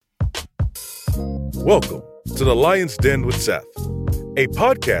Welcome to The Lion's Den with Seth, a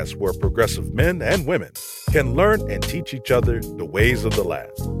podcast where progressive men and women can learn and teach each other the ways of the land.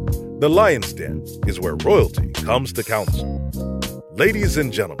 The Lion's Den is where royalty comes to council. Ladies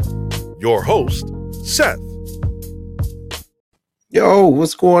and gentlemen, your host, Seth. Yo,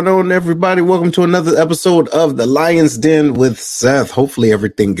 what's going on, everybody? Welcome to another episode of The Lion's Den with Seth. Hopefully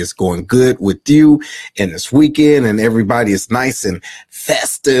everything is going good with you and this weekend and everybody is nice and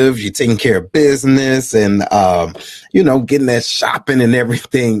festive. You're taking care of business and, getting that shopping and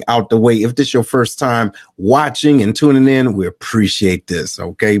everything out the way. If this is your first time watching and tuning in, we appreciate this,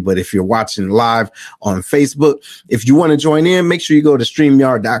 okay? But if you're watching live on Facebook, if you want to join in, make sure you go to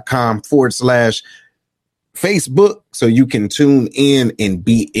StreamYard.com/Facebook so you can tune in and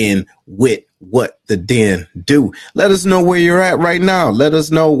be in with what the Den do. Let us know where you're at right now. Let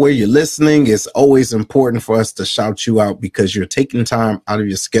us know where you're listening. It's always important for us to shout you out because you're taking time out of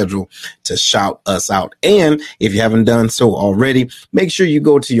your schedule to shout us out. And if you haven't done so already, make sure you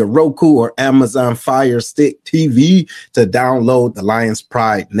go to your Roku or Amazon Fire Stick TV to download the Lions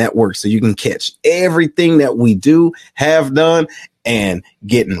Pride Network so you can catch everything that we do, have done, and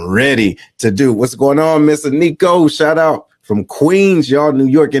getting ready to do. What's going on, Mr. Nico? Shout out from Queens, y'all, New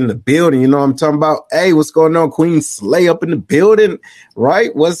York in the building. You know what I'm talking about? Hey, what's going on? Queen Slay up in the building,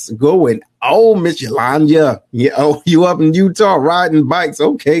 right? What's going on, Miss Yolanda? You up in Utah riding bikes?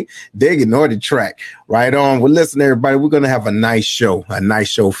 Okay, digging on the track. Right on. Well, listen, everybody, we're going to have a nice show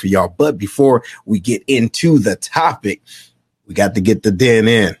for y'all. But before we get into the topic, we got to get the Den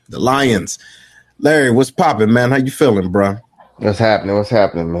in. The Lions. Larry, what's popping, man? How you feeling, bro? What's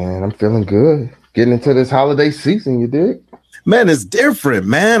happening, man? I'm feeling good. Getting into this holiday season, you dig? Man, it's different,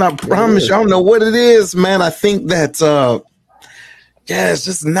 man. I promise you. I don't know what it is, man. I think that, it's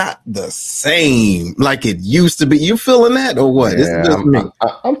just not the same like it used to be. You feeling that or what? Yeah,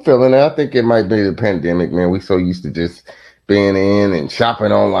 I'm feeling it. I think it might be the pandemic, man. We so used to just being in and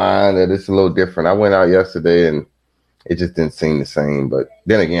shopping online that it's a little different. I went out yesterday and it just didn't seem the same. But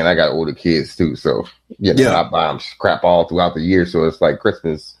then again, I got older kids too. So, I buy them crap all throughout the year. So it's like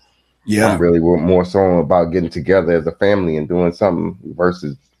Christmas. Yeah. I'm really more so about getting together as a family and doing something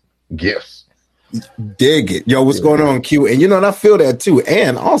versus gifts. Dig it. Yo, what's going on, Q? And and I feel that too.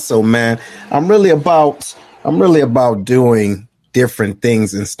 And also, man, I'm really about doing different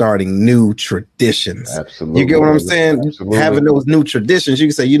things and starting new traditions. Absolutely. You get what I'm saying? Absolutely. Having those new traditions, you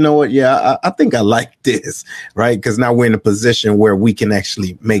can say, you know what? Yeah, I think I like this, right? Because now we're in a position where we can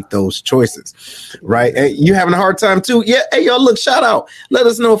actually make those choices, right? Hey, you having a hard time too? Yeah. Hey, y'all, look, shout out. Let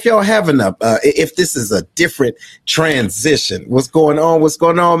us know if y'all having if this is a different transition. What's going on? What's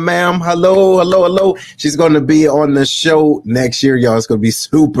going on, ma'am? Hello. She's going to be on the show next year, y'all. It's going to be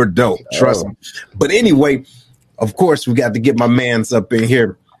super dope. Trust me. But anyway, of course, we got to get my mans up in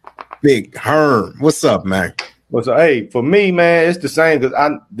here. Big Herm. What's up, man? What's up? Hey, for me, man, it's the same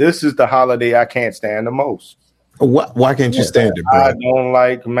because this is the holiday I can't stand the most. Why can't you stand it, bro? I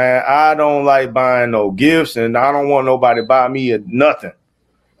don't like buying no gifts, and I don't want nobody to buy me nothing.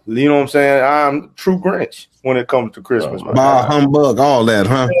 You know what I'm saying? I'm true Grinch when it comes to Christmas. Buy humbug, all that,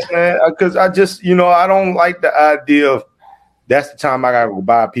 huh? Because I just, I don't like the idea of that's the time I gotta go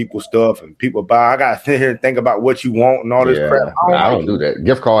buy people stuff and people buy. I gotta sit here and think about what you want and all this crap. I don't do that.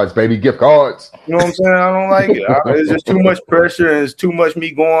 Gift cards, baby, gift cards. You know what I'm saying? I don't like it. It's just too much pressure and it's too much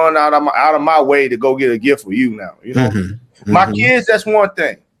me going out of my way to go get a gift for you now. You know, my kids. That's one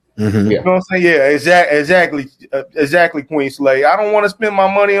thing. Mm-hmm. You know what I'm saying? Yeah, exactly, Queen Slay. I don't want to spend my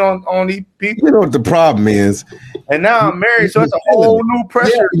money on these people. You know what the problem is? And now I'm married, so it's a whole new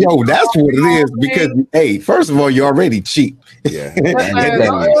pressure. Yeah, yo, that's what it is. Because, hey, first of all, you're already cheap. Yeah.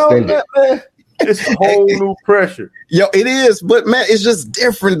 It's a whole new pressure. Yo, it is. But, man, it's just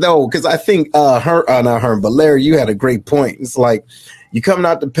different, though. Because I think not her, but Larry, you had a great point. It's like you coming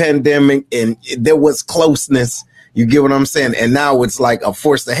out the pandemic and there was closeness. You get what I'm saying? And now it's like a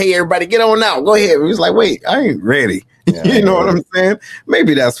force to, hey, everybody, get on out. Go ahead. He's like, wait, I ain't ready. Yeah, you know what I'm saying?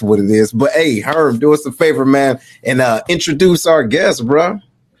 Maybe that's what it is. But, hey, Herb, do us a favor, man, and introduce our guest, bro.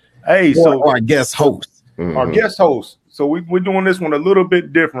 Hey, so our guest host. Mm-hmm. Our guest host. So we're doing this one a little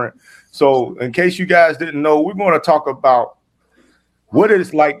bit different. So in case you guys didn't know, we're going to talk about what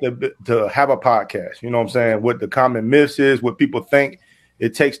it's like to have a podcast. You know what I'm saying? What the common myths is, what people think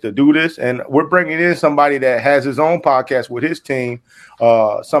it takes to do this. And we're bringing in somebody that has his own podcast with his team.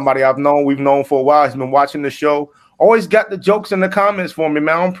 Somebody we've known for a while. He's been watching the show. Always got the jokes in the comments for me,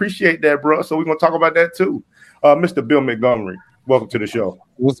 man. I appreciate that, bro. So we're going to talk about that too. Mr. Bill Montgomery, welcome to the show.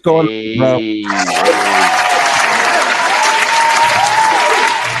 What's going on, bro?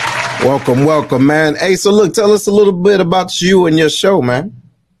 Welcome, man. Hey, so look, tell us a little bit about you and your show, man.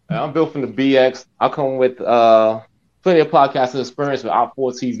 I'm Bill from the BX. I come with plenty of podcasting experience with Out4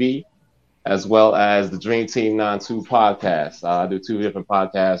 TV, as well as the Dream Team 92 podcast. I do 2 different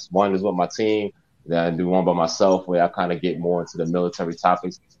podcasts. One is with my team, then I do one by myself, where I kind of get more into the military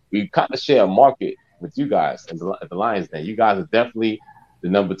topics. We kind of share a market with you guys at the Lions Den. You guys are definitely the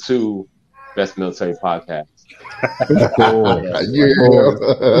number 2 best military podcast.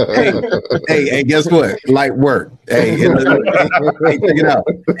 Hey, guess what? Light work. Hey, check it out.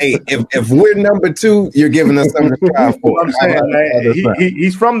 Hey, if we're number 2, you're giving us something to strive for. I'm saying, man,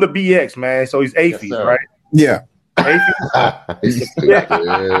 he's from the BX, man, so he's AFI, yes, right? Yeah. Yeah. You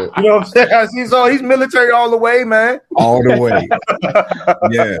know what I'm saying? So he's military all the way, man. All the way.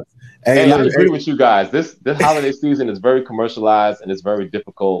 Yeah. Hey, I agree with you guys. This holiday season is very commercialized and it's very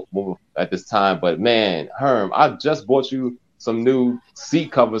difficult at this time. But man, Herm, I just bought you some new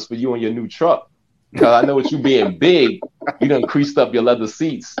seat covers for you on your new truck. Because I know with you being big, you done creased up your leather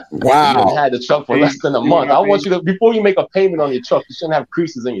seats. Wow. You had the truck for less than a month. I want you to, before you make a payment on your truck, you shouldn't have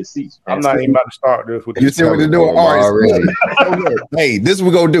creases in your seats. Man. I'm not even about to start this with you. See what they're doing? Hey, this is what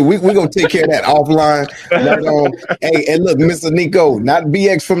we're going to do. We're going to take care of that offline. Hey, and look, Mr. Nico, not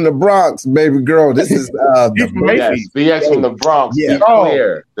BX from the Bronx, baby girl. This is BX from the Bronx. Yeah.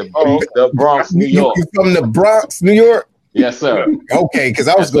 Clear. The Bronx, New York. You from the Bronx, New York? Yes, sir. Okay, because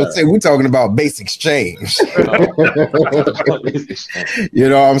I was going to say, we're talking about base exchange. You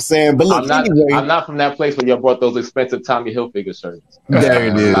know what I'm saying? But look, I'm not from that place where you brought those expensive Tommy Hilfiger shirts. There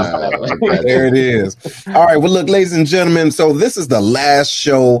it is. There it is. All right. Well, look, ladies and gentlemen, so this is the last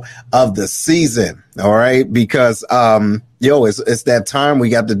show of the season. All right. Because, it's that time. We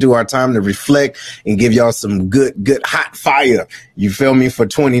got to do our time to reflect and give y'all some good hot fire. You feel me? For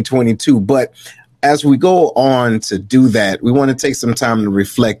 2022. But as we go on to do that, we want to take some time to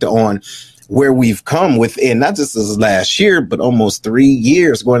reflect on where we've come within not just this last year, but almost 3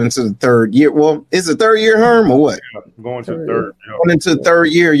 years going into the 3rd year. Well, is it 3rd year, Herm, or what? Going to the 3rd. Going into the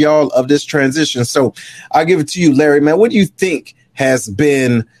 3rd year, y'all, of this transition. So I'll give it to you, Larry, man. What do you think has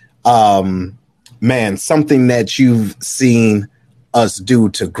been, something that you've seen us do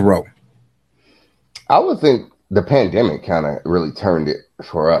to grow? I would think the pandemic kind of really turned it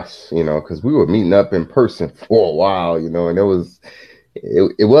for us, because we were meeting up in person for a while, and it was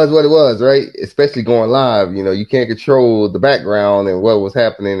what it was, right? Especially going live, you can't control the background and what was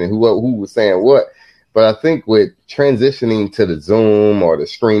happening and who was saying what. But I think with transitioning to the Zoom or the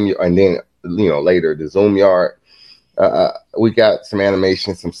Stream, and then later the Zoom Yard, we got some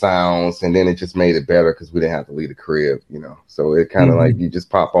animation, some sounds, and then it just made it better because we didn't have to leave the crib, So it kind of like you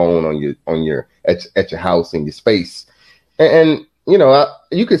just pop on your at your house in your space, and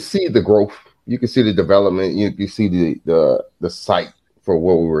you could see the growth, you could see the development, you see the site for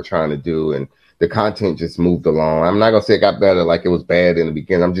what we were trying to do, and the content just moved along. I'm not gonna say it got better like it was bad in the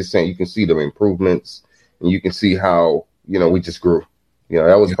beginning. I'm just saying you can see the improvements, and you can see how we just grew.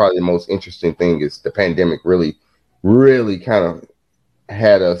 That was probably the most interesting thing is the pandemic really kind of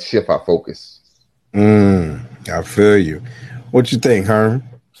had us shift our focus. I feel you. What you think, Herm?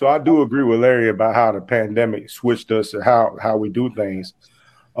 So I do agree with Larry about how the pandemic switched us to how we do things.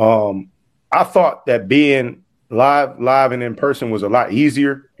 I thought that being live and in person was a lot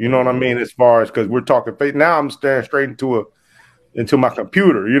easier. You know what I mean? As far as because we're talking face now, I'm staring straight into my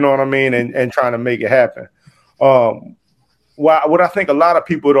computer. You know what I mean? And trying to make it happen. What I think a lot of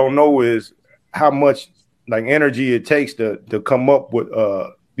people don't know is how much like energy it takes to come up with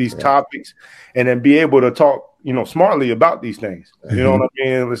these topics and then be able to talk smartly about these things. You know what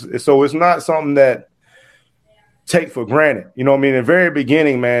I mean? So it's not something that take for granted. You know what I mean? In the very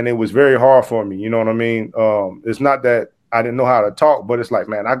beginning, man, it was very hard for me. You know what I mean? It's not that I didn't know how to talk, but it's like,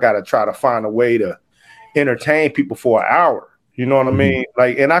 man, I got to try to find a way to entertain people for an hour. You know what I mean?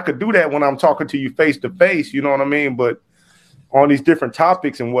 Like, and I could do that when I'm talking to you face to face. You know what I mean? But on these different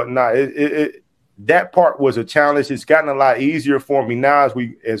topics and whatnot, that part was a challenge. It's gotten a lot easier for me now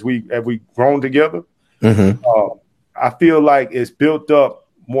as we grown together. I feel like it's built up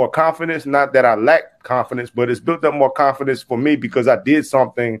more confidence. Not that I lack confidence, but it's built up more confidence for me because I did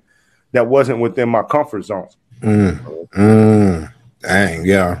something that wasn't within my comfort zone. Dang,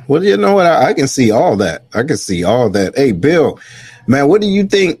 yeah. Well, you know what? I can see all that. Hey, Bill, man, what do you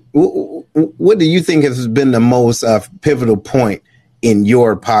think? What do you think has been the most pivotal point in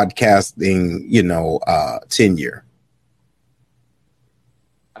your podcasting, tenure?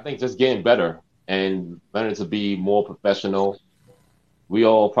 I think just getting better and learning to be more professional. We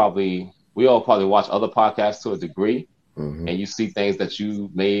all probably watch other podcasts to a degree, and you see things that you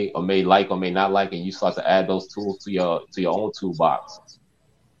may like or may not like, and you start to add those tools to your own toolbox,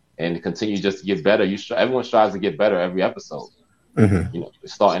 and continue just to get better. Everyone strives to get better every episode. Mm-hmm. You know,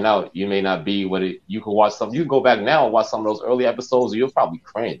 starting out, you may not be what it. You can watch some. You can go back now and watch some of those early episodes, and you'll probably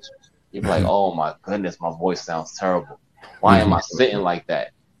cringe. You'll be like, "Oh my goodness, my voice sounds terrible. Why am I sitting like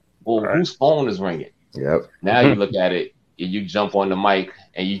that? Well, whose phone is ringing?" Yep. Now you look at it, you jump on the mic,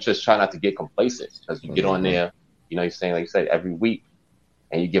 and you just try not to get complacent because you get on there. You know, you're saying, like you said, every week,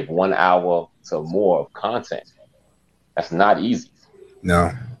 and you give 1 hour to more of content. That's not easy.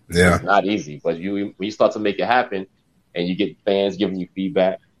 No. Yeah. It's not easy, but when you start to make it happen, and you get fans giving you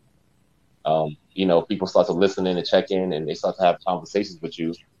feedback, you know, people start to listen in and check in, and they start to have conversations with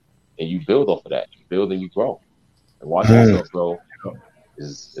you, and you build off of that. You build and you grow. And watching yourself grow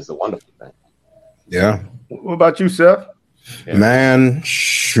is a wonderful thing. Yeah. What about you, Seth? Yeah. Man,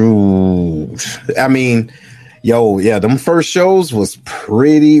 shoot. I mean, them first shows was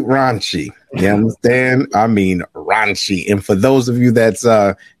pretty raunchy. You understand? I mean, raunchy. And for those of you that's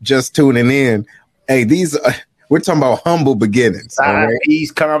just tuning in, hey, we're talking about humble beginnings. Side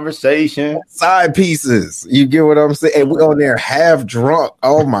piece conversation. Side pieces. You get what I'm saying? And we're on there half drunk.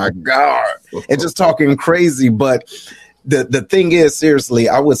 Oh my God. And just talking crazy. But the thing is, seriously,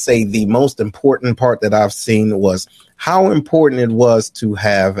 I would say the most important part that I've seen was how important it was to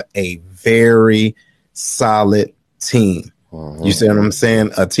have a very solid team. You see what I'm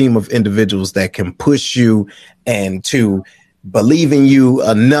saying? A team of individuals that can push you and to believe in you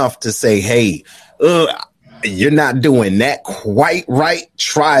enough to say, hey, you're not doing that quite right.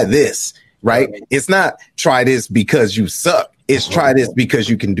 Try this, right? It's not try this because you suck. It's try this because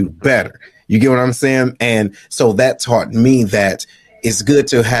you can do better. You get what I'm saying? And so that taught me that it's good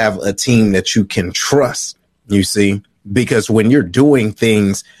to have a team that you can trust, you see, because when you're doing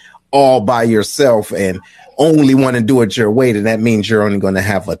things all by yourself and only want to do it your way, then that means you're only going to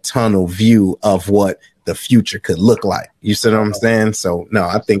have a tunnel view of what the future could look like. You see what I'm saying? So no,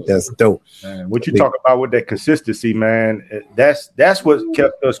 I think that's dope. Man, what you talk about with that consistency, man, that's what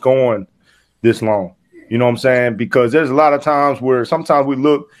kept us going this long. You know what I'm saying? Because there's a lot of times where sometimes we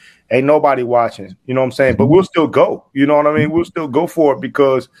look, ain't nobody watching, you know what I'm saying? But we'll still go, you know what I mean? We'll still go for it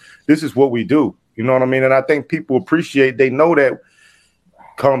because this is what we do. You know what I mean? And I think people appreciate, they know that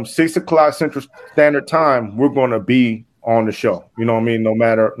come 6 o'clock Central Standard Time, we're going to be on the show. You know what I mean? No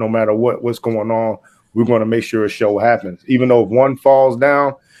matter what's going on, we're going to make sure a show happens. Even though if one falls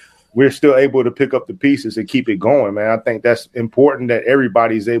down, we're still able to pick up the pieces and keep it going, man. I think that's important that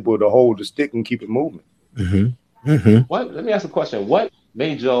everybody's able to hold the stick and keep it moving. Mm-hmm. Mm-hmm. Let me ask a question. What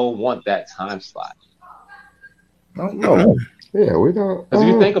made Joe want that time slot? I don't know. Yeah, we don't. Because if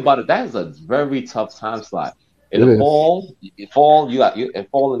you think about it, that is a very tough time slot. In the fall, you got in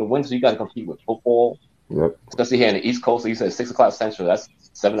fall and the winter, you got to compete with football. Yep. Especially here in the East Coast. So you said 6 o'clock Central. That's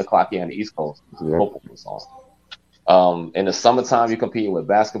 7 o'clock here on the East Coast. Yep. Football is on. In the summertime, you're competing with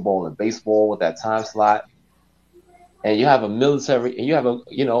basketball and baseball with that time slot, and you have a military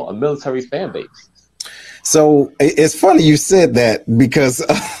fan base. So it's funny you said that because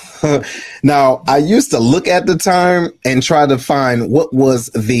now I used to look at the time and try to find what was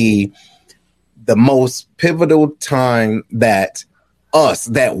the most pivotal time that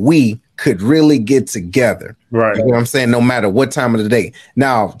we could really get together. Right. You know what I'm saying? No matter what time of the day.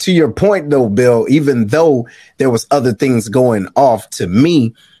 Now, to your point though, Bill, even though there was other things going off, to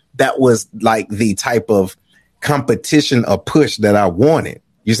me, that was like the type of competition or push that I wanted.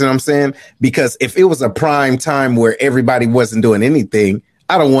 You see what I'm saying? Because if it was a prime time where everybody wasn't doing anything,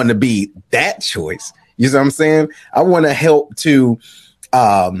 I don't want to be that choice. You see what I'm saying? I want to help to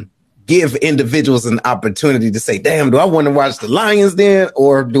give individuals an opportunity to say, damn, do I want to watch the Lions then?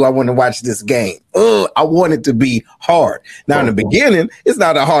 Or do I want to watch this game? I want it to be hard. Now, in the beginning, it's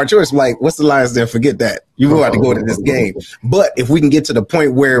not a hard choice. I'm like, what's the Lions then? Forget that. You will have to go to this game. But if we can get to the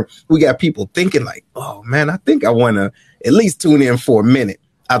point where we got people thinking like, oh, man, I think I want to at least tune in for a minute.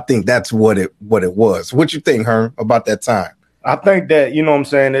 I think that's what it was. What you think, Herm, about that time? I think that, you know what I'm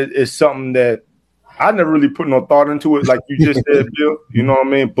saying, it's something that I never really put no thought into it, like you just said, Bill. You know what I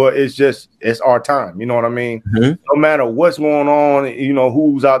mean? But it's our time. You know what I mean? Mm-hmm. No matter what's going on, you know,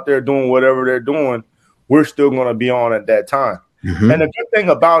 who's out there doing whatever they're doing, we're still going to be on at that time. Mm-hmm. And the good thing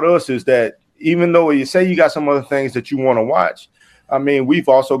about us is that even though you say you got some other things that you want to watch, I mean, we've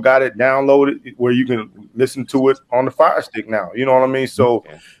also got it downloaded where you can listen to it on the Fire Stick now. You know what I mean? So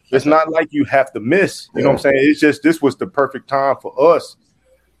it's not like you have to miss. You know what I'm saying? It's just this was the perfect time for us.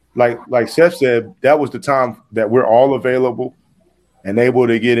 Like Seth said, that was the time that we're all available and able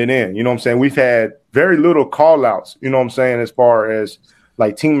to get it in. You know what I'm saying? We've had very little call outs, you know what I'm saying, as far as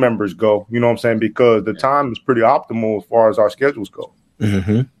like team members go, you know what I'm saying, because the time is pretty optimal as far as our schedules go.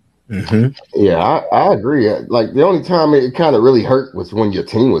 Mm-hmm. Yeah, I agree. Like the only time it kind of really hurt was when your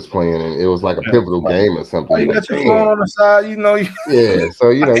team was playing and it was like a pivotal game or something. You got your phone on the side, you know. Yeah,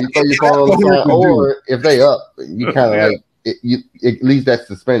 so you throw your phone on the side, or if they up, you kind of like it leaves that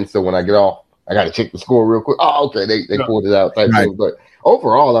suspense. So when I get off, I got to check the score real quick. Oh, okay, they pulled it out type thing. But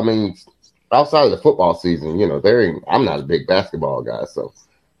overall, I mean, outside of the football season, you know, I'm not a big basketball guy, so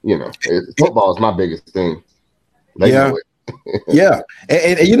you know, football is my biggest thing. They know it. Yeah,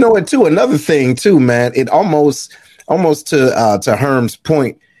 and you know what too? Another thing too, man. It almost to Herm's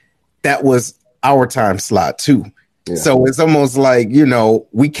point, that was our time slot too. Yeah. So it's almost like, you know,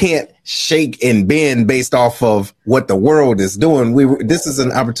 we can't shake and bend based off of what the world is doing. This is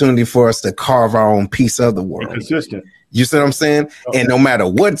an opportunity for us to carve our own piece of the world. Be consistent. You see what I'm saying? Okay. And no matter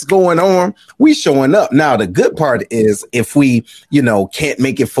what's going on, we showing up. Now, the good part is if we, you know, can't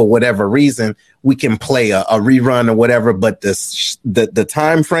make it for whatever reason, we can play a rerun or whatever. But the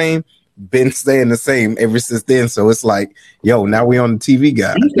time frame been staying the same ever since then. So it's like, yo, now we on the TV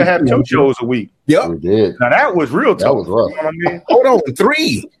guy. We used to have 2 shows a week. Yep. We did. Now that was real tough. That was rough. You know what I mean? Hold on,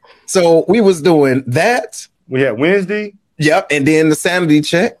 3. So we was doing that. We had Wednesday. Yep. And then the sanity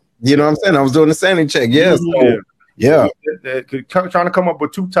check. You know what I'm saying? I was doing the sanity check. Yeah. Yeah. Trying to come up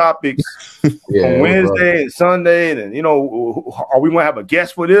with 2 topics on Wednesday and Sunday, and you know, are we gonna have a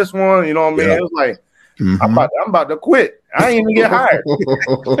guest for this one? You know what I mean? It was like I'm about to quit. I ain't even get hired.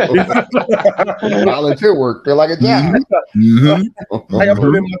 Volunteer work feel like a job. I got to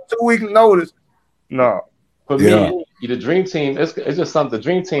put in my 2-week notice. No. For me, the Dream Team, it's just something. The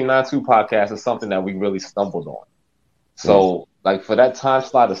Dream Team 92 podcast is something that we really stumbled on. So, like for that time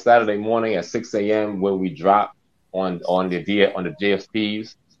slot of Saturday morning at 6 a.m. when we dropped on the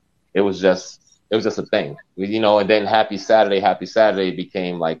JSPs, it was just a thing, you know. And then Happy Saturday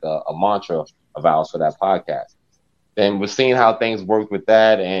became like a mantra of ours for that podcast. Then we're seeing how things worked with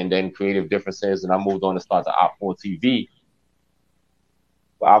that, and then creative differences. And I moved on to start the Op4 TV.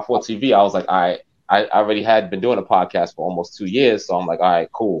 For Op4 TV, I was like, I already had been doing a podcast for almost 2 years, so I'm like, all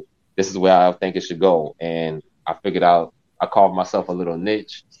right, cool. This is where I think it should go. And I figured out, I carved myself a little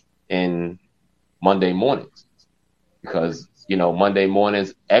niche in Monday mornings, because you know, Monday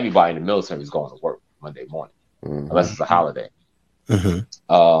mornings, everybody in the military is going to work Monday morning, unless it's a holiday. A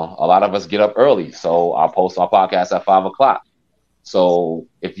lot of us get up early, so I'll post our podcast at 5:00. So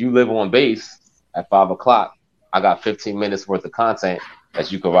if you live on base at 5:00, I got 15 minutes worth of content that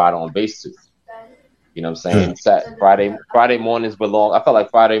you can ride on base to. You know what I'm saying? Friday mornings belong. I felt like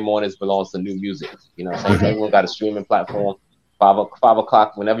Friday mornings belongs to new music. You know what I'm saying? Everyone got a streaming platform.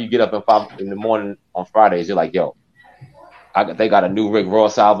 5:00. Whenever you get up at 5 in the morning on Fridays, you're like, yo, they got a new Rick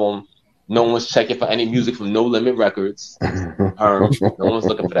Ross album. No one's checking for any music from No Limit Records. No one's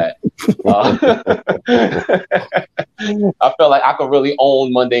looking for that. I felt like I could really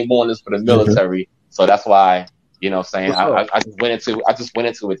own Monday mornings for the military, so that's why, you know what I'm saying, I just went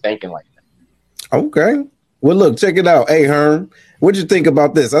into it thinking like that. Okay. Well, look, check it out. Hey, Herm, what'd you think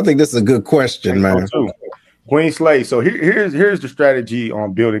about this? I think this is a good question, man. Queen Slay. So here's the strategy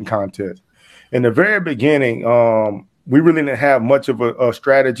on building content. In the very beginning, we really didn't have much of a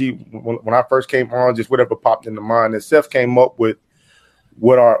strategy when I first came on, just whatever popped into mind. And Seth came up with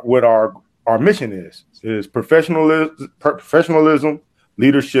what our mission is professionalism,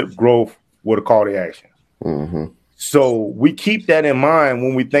 leadership, growth, with a call to action. So we keep that in mind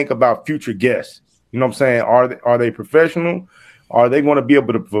when we think about future guests. You know what I'm saying? Are they professional? Are they going to be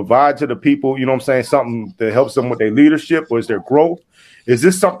able to provide to the people, you know what I'm saying, something that helps them with their leadership, or is their growth? Is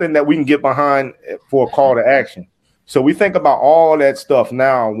this something that we can get behind for a call to action? So we think about all that stuff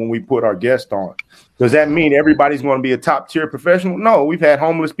now when we put our guest on. Does that mean everybody's going to be a top tier professional? No, we've had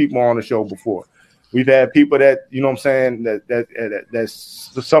homeless people on the show before. We've had people that, you know what I'm saying, that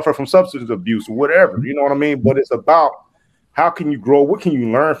suffer from substance abuse or whatever, you know what I mean? But it's about how can you grow? What can you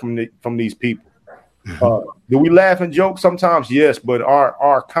learn from these people? Do we laugh and joke sometimes? Yes, but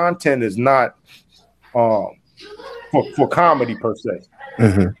our content is not for comedy per se.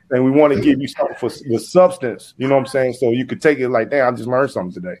 And we want to give you something with substance, you know what I'm saying? So you could take it like, damn, I just learned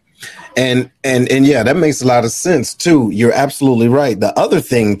something today. And yeah, that makes a lot of sense too. You're absolutely right. The other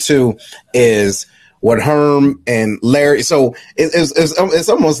thing too is what Herm and Larry. So it's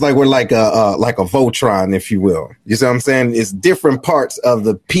almost like we're like a Voltron, if you will. You see what I'm saying? It's different parts of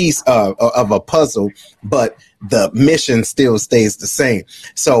the piece of a puzzle, but the mission still stays the same.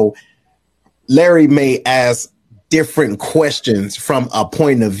 So Larry may ask different questions from a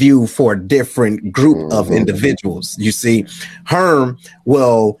point of view for a different group of individuals. You see, Herm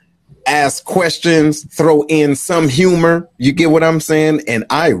will ask questions, throw in some humor. You get what I'm saying? And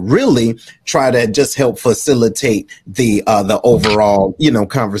I really try to just help facilitate the overall,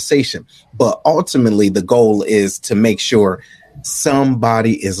 conversation. But ultimately, the goal is to make sure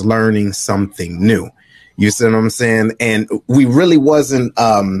somebody is learning something new. You see what I'm saying? And we really wasn't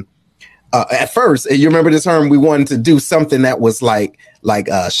at first. You remember this term? We wanted to do something that was like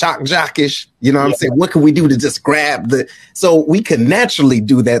shock jockish. You know what I'm saying? What can we do to just grab so we could naturally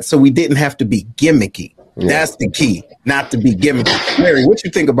do that, so we didn't have to be gimmicky. Yeah. That's the key, not to be gimmicky. Larry, what you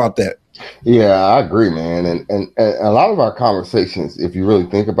think about that? Yeah, I agree, man. And a lot of our conversations, if you really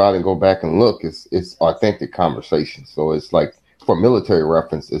think about it and go back and look, it's authentic conversation. So it's like, for military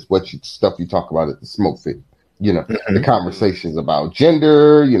reference, it's stuff you talk about at the smoke fit. The conversations about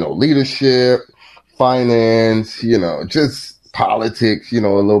gender, leadership, finance, just politics, a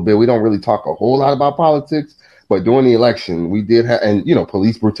little bit. We don't really talk a whole lot about politics, but during the election, we did have, and,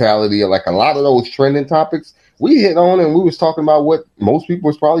 police brutality, like a lot of those trending topics we hit on, and we was talking about what most people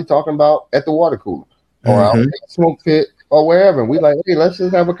was probably talking about at the water cooler or out at the smoke pit or wherever. And we like, hey, let's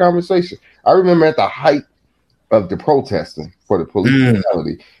just have a conversation. I remember at the height of the protesting for the police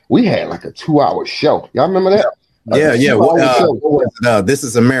brutality, we had like a 2-hour show. Y'all remember that? This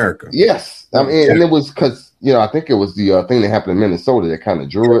Is America. Yes. I mean, and it was because, I think it was the thing that happened in Minnesota that kind of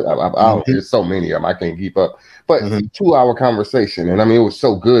drew it. There's so many of them, I can't keep up. But 2-hour conversation. And I mean, it was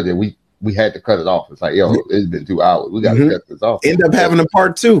so good that we had to cut it off. It's like, it's been 2 hours. We got to cut this off. End up having a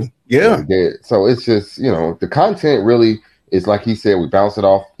part 2. Yeah. So it's just, the content really is like he said, we bounce it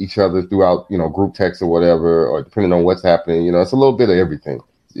off each other throughout, group text or whatever, or depending on what's happening. It's a little bit of everything.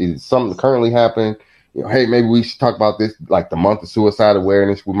 It's something currently happening. Hey, maybe we should talk about this, like the month of suicide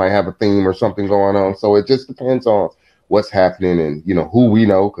awareness. We might have a theme or something going on. So it just depends on what's happening and, who we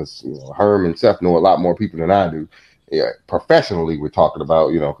know, because, Herm and Seth know a lot more people than I do. Yeah, professionally, we're talking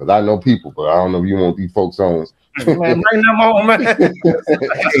about, because I know people, but I don't know if you want these folks on. Man, bring them on, man.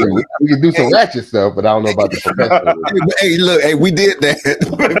 we can do some ratchet stuff, but I don't know about the professional. Hey, we did that.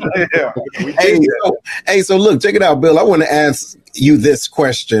 So look, check it out, Bill. I want to ask you this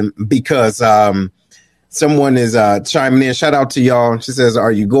question because someone is chiming in. Shout out to y'all. She says,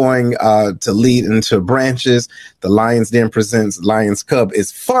 are you going to lead into branches? The Lions Den presents Lions Cub.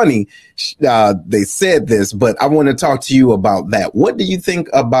 It's funny they said this, but I want to talk to you about that. What do you think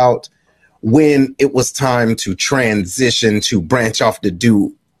about when it was time to transition, to branch off to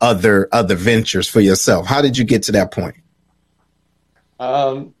do other ventures for yourself? How did you get to that point?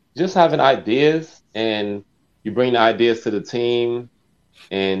 Just having ideas, and you bring the ideas to the team,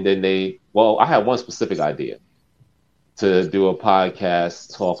 and then I had one specific idea to do a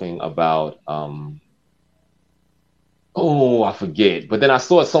podcast talking about, I forget, but then I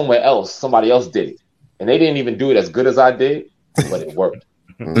saw it somewhere else. Somebody else did it, and they didn't even do it as good as I did, but it worked.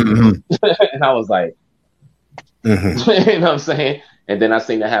 And I was like, you know what I'm saying? And then I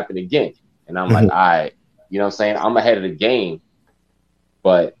seen that happen again. And I'm like, all right, you know what I'm saying? I'm ahead of the game,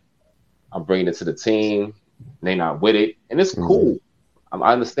 but I'm bringing it to the team. They're not with it. And it's cool.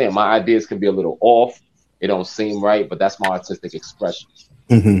 I understand my ideas can be a little off. It don't seem right, but that's my artistic expression.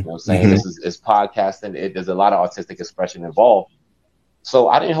 You know what I'm saying? It's podcasting. There's a lot of artistic expression involved. So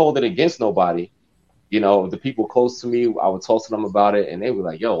I didn't hold it against nobody. The people close to me, I would talk to them about it, and they were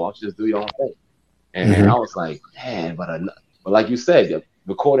like, yo, why don't you just do your own thing? And I was like, man, but like you said,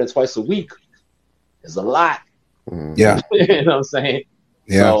 recording twice a week is a lot. Yeah. You know what I'm saying?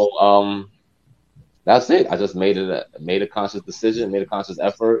 Yeah. So that's it. I just made a conscious decision, made a conscious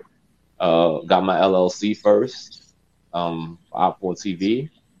effort, got my LLC first, Op4 TV,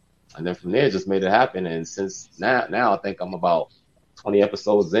 and then from there just made it happen. And since now I think I'm about 20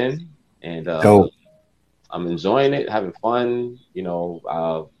 episodes in, and I'm enjoying it, having fun.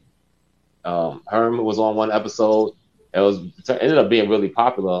 Herm was on one episode. It ended up being really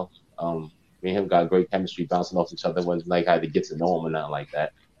popular. Me and him got great chemistry, bouncing off each other. When I had to get to know him or nothing like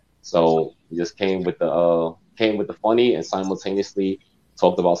that. So we just came with the funny and simultaneously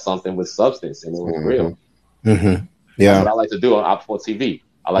talked about something with substance, and it was real. Yeah, that's what I like to do on Op4 TV.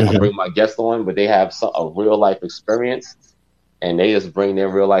 I like to bring my guests on, but they have a real life experience, and they just bring their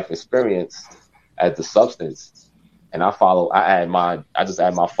real life experience as the substance, and I just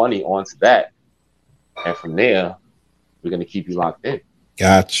add my funny onto that, and from there we're gonna keep you locked in.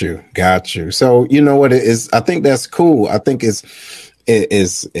 Got you. So you know what it is? I think that's cool. I think it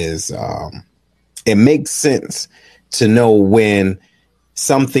makes sense to know when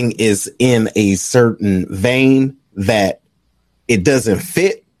something is in a certain vein that it doesn't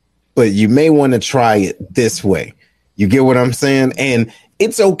fit, but you may want to try it this way. You get what I'm saying? And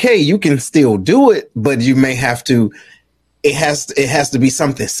it's okay. You can still do it, but you may have to it has to be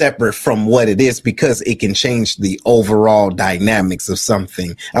something separate from what it is, because it can change the overall dynamics of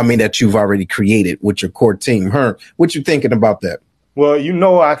something. I mean, that you've already created with your core team. Herm, what you thinking about that?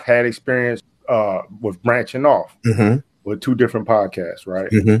 Well, I've had experience with branching off with 2 different podcasts,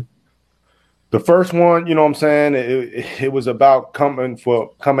 right? Mm-hmm. The first one, you know what I'm saying, it was about coming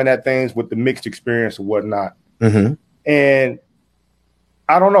at things with the mixed experience and whatnot. Mm-hmm. And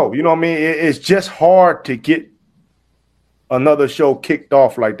I don't know, you know what I mean? It's just hard to get another show kicked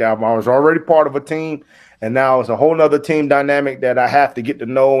off like that. I was already part of a team, and now it's a whole nother team dynamic that I have to get to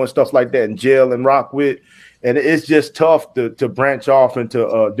know and stuff like that and gel and rock with. And it's just tough to branch off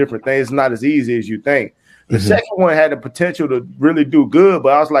into different things. It's not as easy as you think. The second one had the potential to really do good,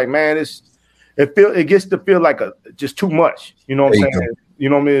 but I was like, man, it gets to feel like just too much. You know what I'm saying? You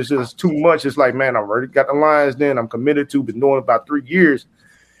know what I mean? It's just too much. It's like, man, I've already got the Lions Den. I'm committed to, been doing it about 3 years.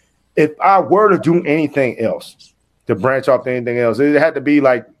 If I were to do anything else, to branch off to anything else, it had to be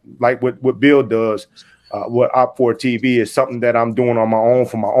like what Bill does, what Op4 TV is something that I'm doing on my own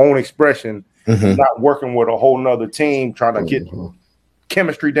for my own expression, not working with a whole nother team, trying to get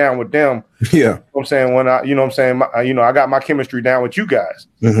chemistry down with them. Yeah. You know what I'm saying? I got my chemistry down with you guys.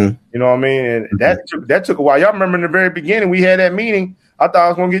 You know what I mean? And that took a while. Y'all remember in the very beginning, we had that meeting. I thought I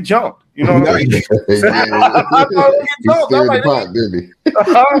was going to get jumped. You know what I mean? I thought I was he stirred the pot, didn't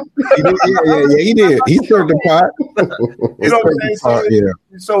he? He did. He stirred the pot. You know what I'm saying?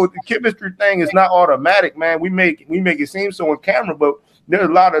 So the chemistry thing is not automatic, man. We make it seem so on camera, but there's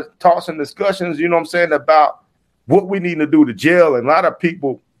a lot of talks and discussions, you know what I'm saying, about what we need to do to gel. And a lot of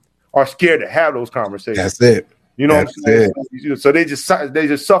people are scared to have those conversations. That's it. You know what I'm saying? So they just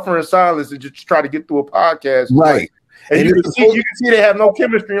suffer in silence and just try to get through a podcast. Right. And you can see they have no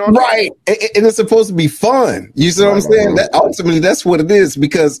chemistry on right. And it's supposed to be fun. You see what I'm saying? That ultimately that's what it is,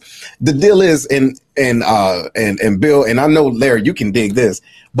 because the deal is, and Bill, and I know Larry, you can dig this,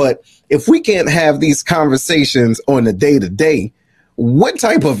 but if we can't have these conversations on a day-to-day, what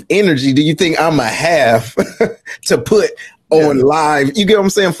type of energy do you think I'm gonna have to put on live? You get what I'm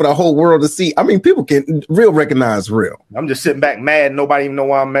saying? For the whole world to see. I mean, people can recognize real. I'm just sitting back mad. Nobody even know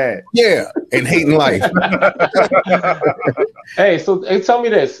why I'm mad. Yeah, and hating life. Hey, tell me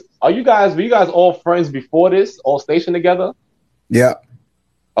this: were you guys all friends before this? All stationed together? Yeah.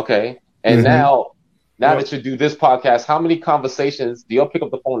 Okay. And now that you do this podcast, how many conversations do y'all pick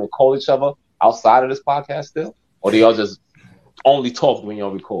up the phone and call each other outside of this podcast still, or do y'all just only talk when y'all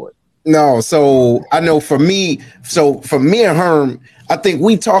record? No, so I know for me and Herm, I think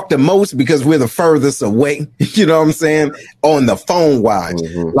we talk the most because we're the furthest away, you know what I'm saying, on the phone wise.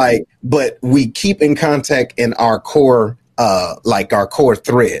 But we keep in contact in our core, our core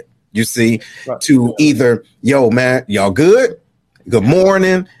thread, you see, to either, yo, man, y'all good? Good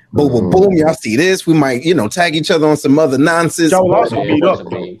morning. Boom, boom, boom. Y'all see this? We might, tag each other on some other nonsense. Y'all also meet up.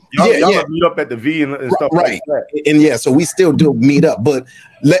 Y'all meet up at the V and stuff like that. And so we still do meet up. But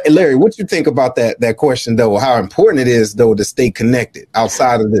Larry, what you think about that question though? How important it is though to stay connected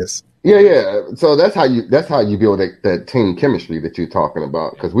outside of this? Yeah. So that's how you build that team chemistry that you're talking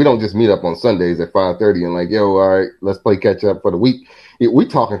about. Because we don't just meet up on Sundays at 5:30 and like, yo, all right, let's play catch up for the week. We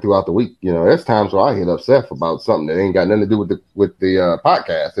talking throughout the week. There's times where I hit up Seth about something that ain't got nothing to do with the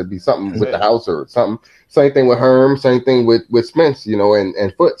podcast. It'd be something with the house or something. Same thing with Herm. Same thing with Spence.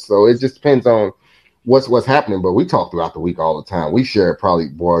 And Foots. So it just depends on what's happening. But we talk throughout the week all the time. We share probably,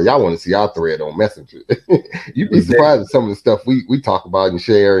 boy, y'all want to see our thread on Messenger. You'd be surprised at some of the stuff we talk about and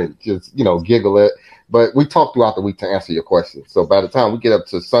share and just giggle at. But we talk throughout the week to answer your questions. So by the time we get up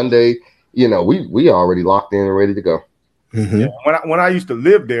to Sunday, we already locked in and ready to go. Yeah. When I used to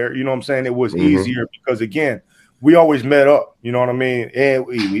live there, you know what I'm saying, it was easier because again, we always met up, you know what I mean, and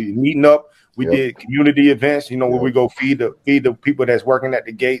we meeting up. We did community events, where we go feed the people that's working at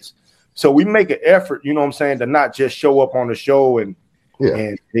the gates. So we make an effort, you know what I'm saying, to not just show up on the show and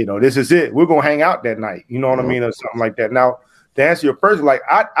this is it. We're gonna hang out that night, you know what I mean, or something like that. Now, to answer your first, like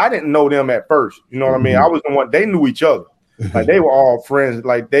I didn't know them at first, you know what I mean. I was the one, they knew each other, like they were all friends.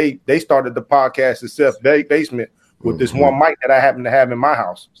 Like they started the podcast in Seth's basement with this one mic that I happen to have in my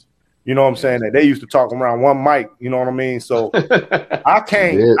house. You know what I'm saying? That they used to talk around one mic, you know what I mean? So I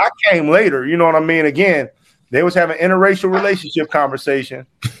came later, you know what I mean? Again, they was having interracial relationship conversation.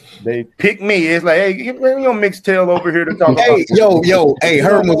 They picked me. It's like, hey, bring your mixed tail over here to talk about. Hey,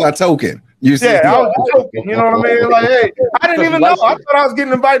 Herm was our token. You see? Yeah, I was joking, you know what I mean? Like, hey, I didn't even know. I thought I was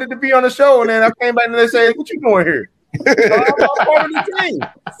getting invited to be on the show, and then I came back and they said, what you doing here? I'm part of the team.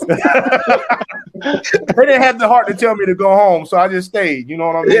 They didn't have the heart to tell me to go home, so I just stayed. You know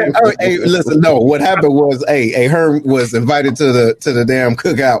what I mean? Yeah, hey, listen, no. What happened was, Herm was invited to the damn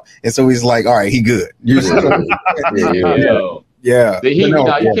cookout, and so he's like, "All right, he good." You yeah.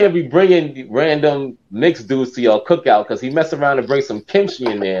 You can't be bringing random mixed dudes to your cookout because he messed around and bring some kimchi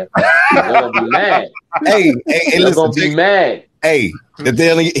in there. They're gonna be mad. Hey, they're gonna be mad. Hey,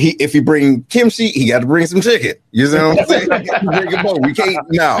 if you bring kimchi, he got to bring some chicken. You know what I'm saying? Bring it both. We can't.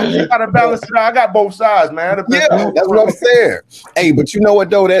 No, you gotta balance it out. I got both sides, man. Yeah, that's what I'm saying. Hey, but you know what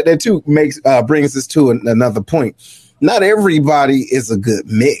though? That too brings us to another point. Not everybody is a good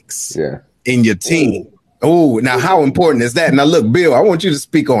mix. Yeah. In your team. Oh, now how important is that? Now look, Bill, I want you to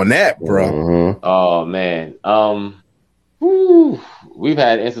speak on that, bro. Mm-hmm. Oh man, we've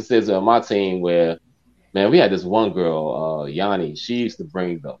had instances on my team where, man, we had this one girl, Yanni. She used to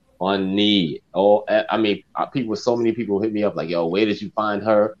bring the funny. Oh, I mean, so many people hit me up like, "Yo, where did you find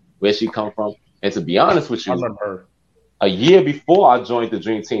her? Where'd she come from?" And to be honest with you, I remember her. A year before I joined the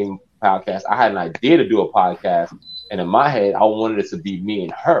Dream Team podcast, I had an idea to do a podcast, and in my head, I wanted it to be me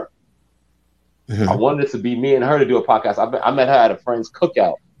and her. Mm-hmm. I wanted it to be me and her to do a podcast. I met her at a friend's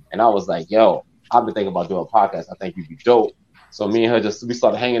cookout, and I was like, "Yo, I've been thinking about doing a podcast. I think you'd be dope." So me and her we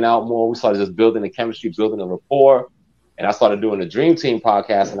started hanging out more. We started just building the chemistry, building the rapport, and I started doing the Dream Team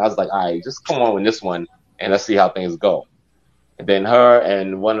podcast. And I was like, "All right, just come on with this one, and let's see how things go." And then her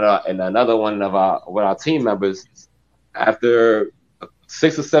and another one of our team members, after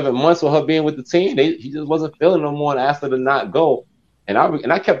 6 or 7 months of her being with the team, he just wasn't feeling no more and asked her to not go. And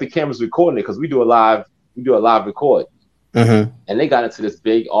I kept the cameras recording it because we do a live record. Mm-hmm. And they got into this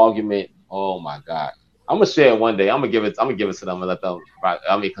big argument. Oh my God. I'm gonna share it one day. I'm gonna give it to them and let them.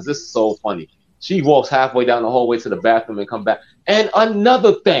 I mean, because this is so funny. She walks halfway down the hallway to the bathroom and come back. And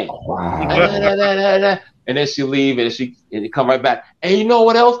another thing. Wow. And then she leave and she come right back. And you know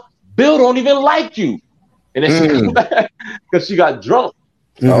what else? Bill don't even like you. And then she come back because she got drunk.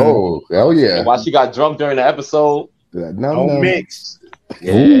 Mm-hmm. Oh yeah. And while she got drunk during the episode, no mix.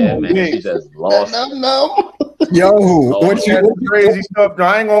 Yeah, man, she just lost. Yo, what you crazy stuff?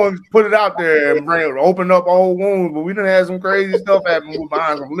 I ain't gonna put it out there and open up old wounds, but we done had some crazy stuff happen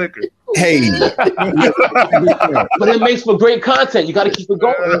behind some liquor. Hey, but it makes for great content. You got to keep it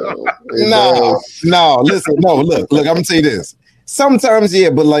going. No. Listen, look. I'm gonna tell you this. Sometimes, yeah,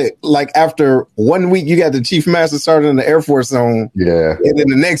 but like after 1 week, you got the Chief Master Sergeant in the Air Force Zone. Yeah, and then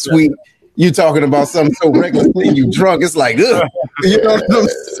the next week, you talking about something so reckless and you drunk. It's like, ugh. You know what I'm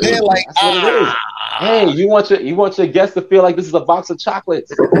saying? Like, hey, you want your guests to feel like this is a box of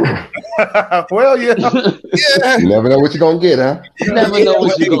chocolates. Well, yeah. Yeah. You never know what you're gonna get, huh? You never know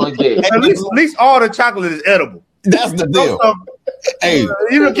what you're gonna get. At least all the chocolate is edible. That's the deal. Hey,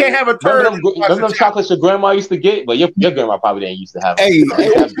 you can't have a turd. Remember them chocolates your grandma used to get, but your grandma probably didn't used to have. Hey,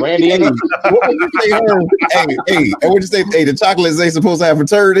 have brandy in it. What would you say, hey, and what you say? Hey, the chocolates ain't supposed to have a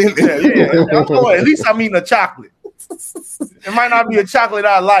turd in it. Yeah. At least I mean a chocolate. It might not be a chocolate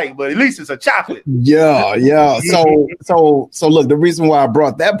I like, but at least it's a chocolate. Yeah. So look, the reason why I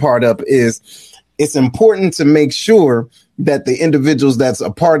brought that part up is it's important to make sure that the individuals that's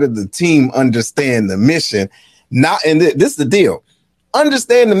a part of the team understand the mission. This is the deal.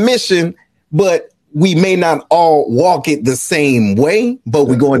 Understand the mission, but we may not all walk it the same way, but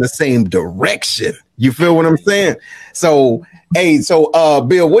we go in the same direction. You feel what I'm saying? So,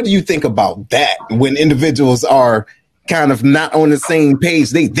 Bill, what do you think about that when individuals are kind of not on the same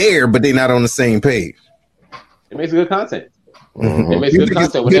page? They there, but they're not on the same page. It makes good content. Mm-hmm. It makes good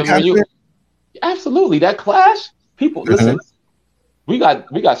content. Absolutely, that clash. People, listen. We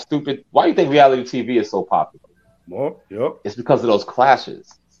got stupid. Why do you think reality TV is so popular? Well, yep. It's because of those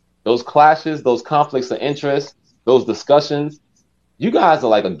clashes. Those conflicts of interest, those discussions. You guys are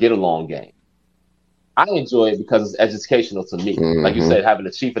like a get-along game. I enjoy it because it's educational to me. Mm-hmm. Like you said, having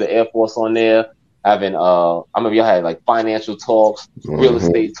the chief of the Air Force on there, having I remember y'all had like financial talks, real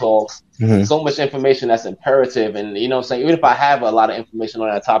estate talks, so much information that's imperative. And you know what I'm saying? Even if I have a lot of information on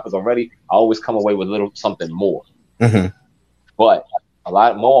that topic already, I always come away with something more. Mm-hmm. But a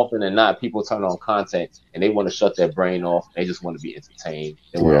lot more often than not, people turn on content and they want to shut their brain off. They just want to be entertained.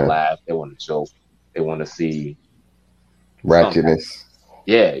 They want to laugh. They want to joke. They want to see ratchetness.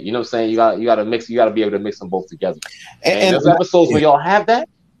 Yeah, you know what I'm saying? You got to mix. You got to be able to mix them both together. And those episodes where y'all have that,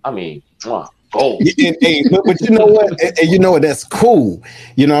 I mean, gold. But you know what? And you know what? That's cool.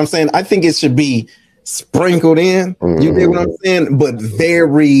 You know what I'm saying? I think it should be sprinkled in. You get what I'm saying? But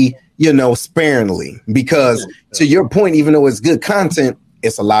very, sparingly, because to your point, even though it's good content,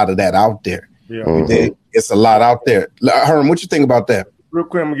 it's a lot of that out there. Yeah. It's a lot out there. Herm, what you think about that? Real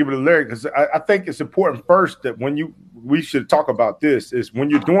quick, I'm gonna give it to Larry because I think it's important first that we should talk about this is when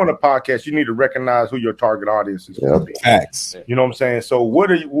you're doing a podcast, you need to recognize who your target audience is. Facts. You know what I'm saying? So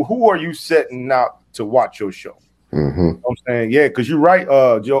who are you setting out to watch your show? Mm-hmm. You know what I'm saying? Yeah, because you're right,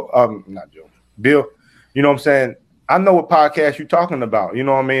 Bill. You know what I'm saying? I know what podcast you're talking about. You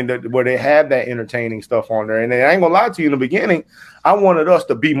know what I mean? Where they have that entertaining stuff on there. And I ain't gonna lie to you, in the beginning, I wanted us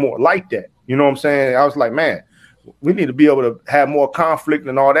to be more like that. You know what I'm saying? I was like, man, we need to be able to have more conflict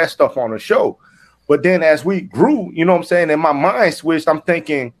and all that stuff on the show. But then as we grew, you know what I'm saying, and my mind switched, I'm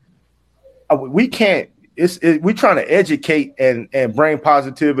thinking we can't, we're trying to educate and bring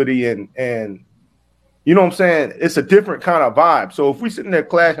positivity and you know what I'm saying? It's a different kind of vibe. So if we sitting there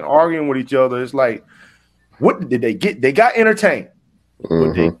clashing, arguing with each other, it's like, what did they get? They got entertained.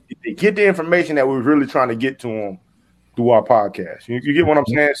 Mm-hmm. But they get the information that we're really trying to get to them through our podcast. You get what I'm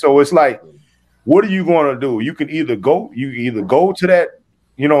saying? So it's like, what are you going to do? You can either go to that,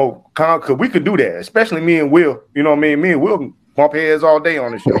 you know, because we could do that, especially me and Will. You know what I mean? Me and Will can bump heads all day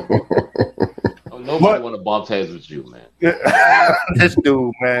on the show. Nobody want to bump heads with you, man. This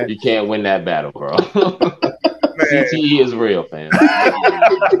dude, man. You can't win that battle, bro. CTE is real, fam.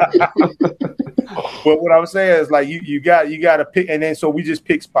 But what I was saying is like you got to pick, and then so we just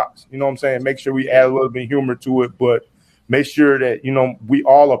pick spots. You know what I'm saying? Make sure we add a little bit of humor to it, but make sure that, you know, we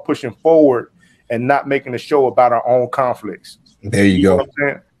all are pushing forward and not making the show about our own conflicts. There you go. Know what I'm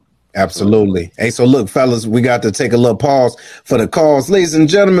saying? Absolutely. Hey, so look, fellas, we got to take a little pause for the calls. Ladies and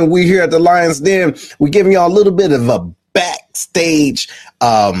gentlemen, we here at the Lions Den. We're giving y'all a little bit of a backstage,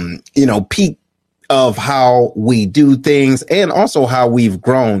 peek of how we do things and also how we've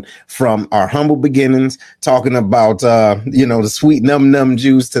grown from our humble beginnings, talking about, the sweet num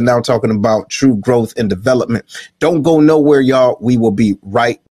juice to now talking about true growth and development. Don't go nowhere, y'all. We will be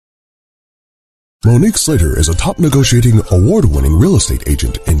right. Monique Slater is a top negotiating, award-winning real estate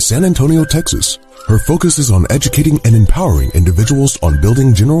agent in San Antonio, Texas. Her focus is on educating and empowering individuals on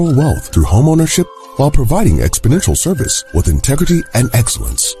building general wealth through homeownership while providing exponential service with integrity and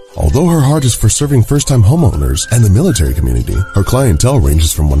excellence. Although her heart is for serving first-time homeowners and the military community, her clientele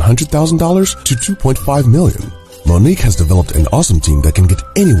ranges from $100,000 to $2.5 million. Monique has developed an awesome team that can get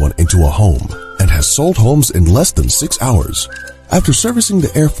anyone into a home and has sold homes in less than 6 hours. After servicing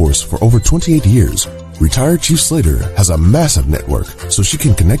the Air Force for over 28 years, retired Chief Slater has a massive network so she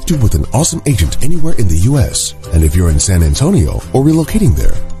can connect you with an awesome agent anywhere in the U.S. And if you're in San Antonio or relocating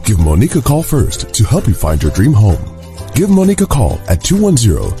there, give Monique a call first to help you find your dream home. Give Monique a call at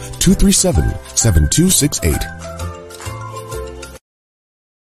 210-237-7268.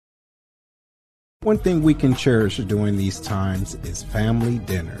 One thing we can cherish during these times is family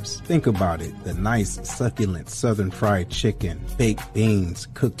dinners. Think about it. The nice, succulent southern fried chicken, baked beans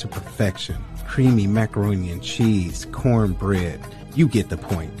cooked to perfection, creamy macaroni and cheese, cornbread. You get the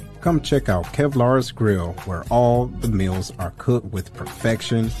point. Come check out Kevlar's Grill, where all the meals are cooked with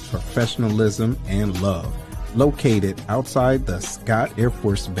perfection, professionalism, and love. Located outside the Scott Air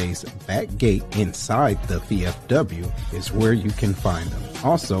Force Base back gate inside the VFW is where you can find them.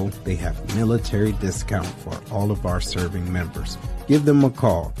 Also, they have military discount for all of our serving members. Give them a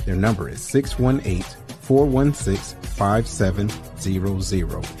call. Their number is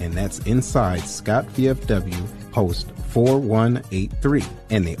 618-416-5700, and that's inside Scott VFW Post 4183.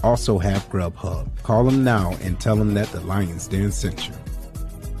 And they also have Grubhub. Call them now and tell them that the Lions Den sent you.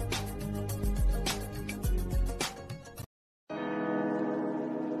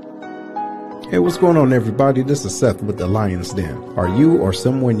 Hey, what's going on, everybody? This is Seth with the Lions Den. Are you or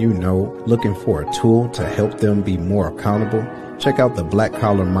someone you know looking for a tool to help them be more accountable? Check out the Black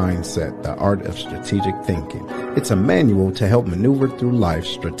Collar Mindset, the Art of Strategic Thinking. It's a manual to help maneuver through life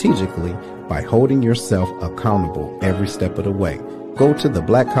strategically by holding yourself accountable every step of the way. Go to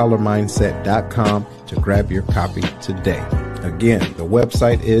theblackcollarmindset.com to grab your copy today. Again, the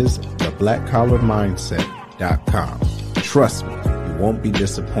website is theblackcollarmindset.com. Trust me, you won't be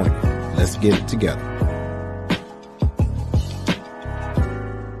disappointed. Let's get it together.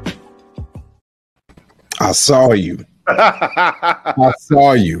 I saw you. I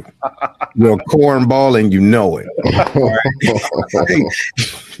saw you. You're a cornball and you know it.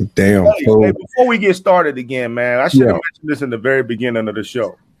 Damn. Hey, before we get started again, man, I should have mentioned this in the very beginning of the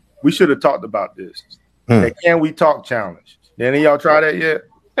show. We should have talked about this. The Can We Talk Challenge. Did any of y'all try that yet?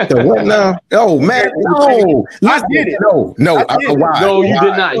 The what now? Oh man, no! I did it. No, you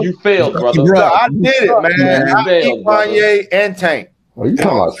did not. You failed, brother. Bro, I did it, man. I beat Kanye and Tank. Are you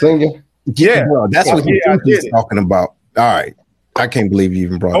talking about singing? Yeah, bro, that's what he's talking about. All right, I can't believe you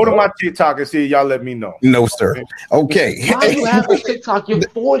even brought. Go to my TikTok and see. Y'all let me know. No, sir. Okay. Why do you have a TikTok? You're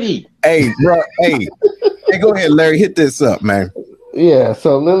 40. Hey, bro. Hey, go ahead, Larry. Hit this up, man. Yeah,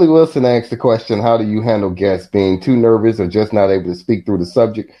 so Lily Wilson asked the question, how do you handle guests being too nervous or just not able to speak through the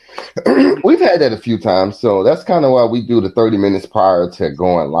subject? We've had that a few times, so that's kind of why we do the 30 minutes prior to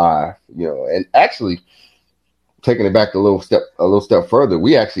going live, and actually taking it back a little step further,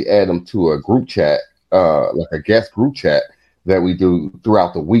 we actually add them to a group chat, like a guest group chat that we do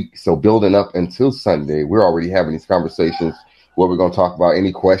throughout the week. So building up until Sunday, we're already having these conversations where we're going to talk about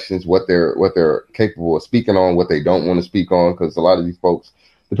any questions, what they're capable of speaking on, what they don't want to speak on, because a lot of these folks,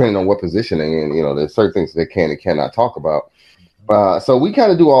 depending on what position they're in, there's certain things they can and cannot talk about. So we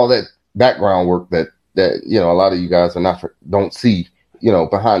kind of do all that background work that a lot of you guys don't see,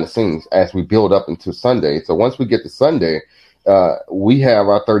 behind the scenes as we build up into Sunday. So once we get to Sunday, we have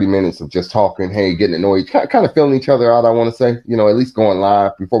our 30 minutes of just talking, hey, getting to know each, kind of feeling each other out, I want to say, at least going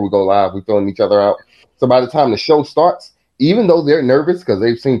live. Before we go live, we're feeling each other out. So by the time the show starts, even though they're nervous because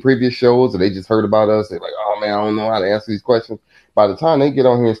they've seen previous shows or they just heard about us, they're like, oh, man, I don't know how to answer these questions. By the time they get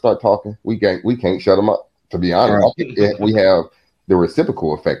on here and start talking, we can't shut them up, to be honest. Right. We have the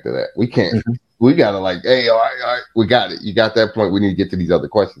reciprocal effect of that. We can't. Mm-hmm. We got to like, hey, all right, we got it. You got that point. We need to get to these other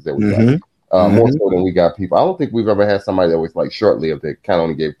questions that we got. More so than we got people. I don't think we've ever had somebody that was like short-lived that kind of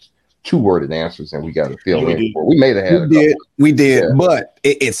only gave 2-worded answers and we got to fill in. We may have had we did, yeah. But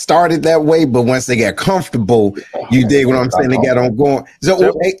it started that way. But once they got comfortable, you dig what I'm saying? They got on going. So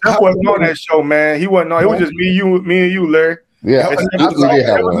that wasn't on that show, man. He wasn't on. It was just me and you, Larry. Yeah, I was in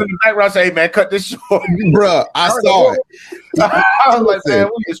the background saying, "Hey, man, cut this short, bro." I saw it. I was like, "Man,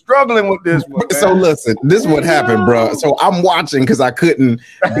 we are struggling with this one." Man. So listen, this is what happened, bro. So I'm watching because I couldn't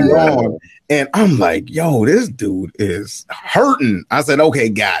be on, and I'm like, "Yo, this dude is hurting." I said, "Okay,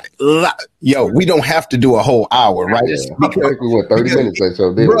 got it." Yo, we don't have to do a whole hour, right? Yeah. Because we went 30 minutes or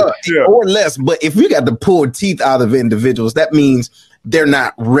so, bro, or less. But if we got to pull teeth out of individuals, that means they're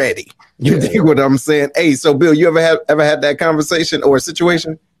not ready. You dig what I'm saying? Hey, so Bill, you ever had that conversation or a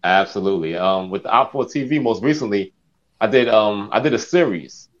situation? Absolutely. With the Op4 TV, most recently, I did a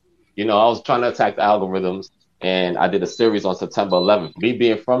series. I was trying to attack the algorithms, and I did a series on September 11th. Me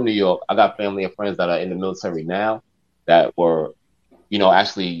being from New York, I got family and friends that are in the military now that were,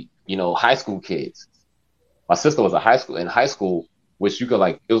 actually, high school kids. My sister was in high school, which it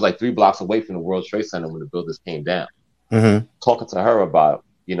was like 3 blocks away from the World Trade Center when the buildings came down. Mm-hmm. Talking to her about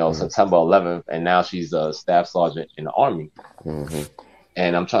September 11th, and now she's a staff sergeant in the Army. Mm-hmm.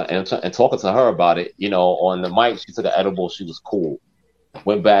 And I'm talking to her about it. On the mic, she took an edible. She was cool.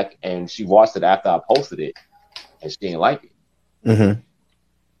 Went back and she watched it after I posted it, and she didn't like it. Mm-hmm.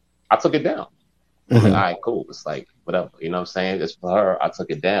 I took it down. Mm-hmm. Like, all right, cool. It's like whatever. You know what I'm saying? It's for her. I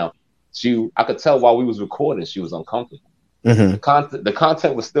took it down. I could tell while we was recording, she was uncomfortable. Mm-hmm. The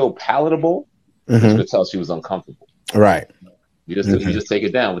content was still palatable. Mm-hmm. But you could tell she was uncomfortable. Right. You just take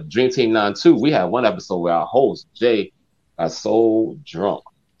it down. With Dream Team 9-2, we had one episode where our host, Jay, got so drunk.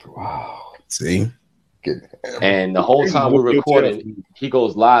 Wow. See? And the whole time we're recording, he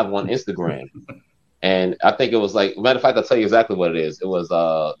goes live on Instagram. And I think it was like, matter of fact, I'll tell you exactly what it is. It was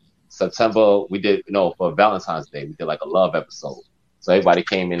September, we did, for Valentine's Day, we did like a love episode. So everybody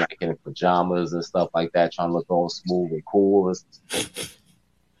came in like in pajamas and stuff like that, trying to look all smooth and cool.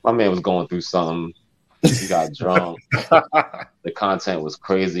 My man was going through something. He got drunk. The content was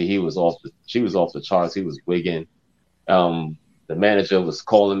crazy. She was off the charts. He was wigging. The manager was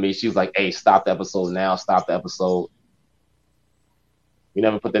calling me. She was like, "Hey, stop the episode now. Stop the episode." We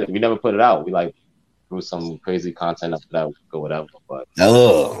never put it out. We like threw some crazy content up for that or whatever. But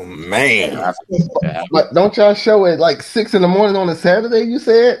oh man. But don't y'all show it like 6 a.m. on a Saturday, you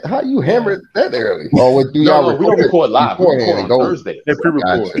said? How you hammered that early? Or do y'all we don't record live. We record on Thursday. Yeah,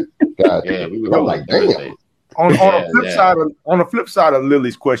 pre-record. Yeah, we record like Thursday. On the flip side of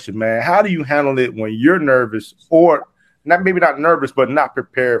Lily's question, man, how do you handle it when you're nervous or maybe not nervous, but not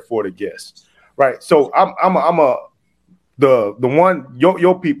prepared for the guests? Right. So the one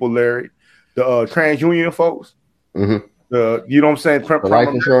your people, Larry, the TransUnion folks, you know what I'm saying? The life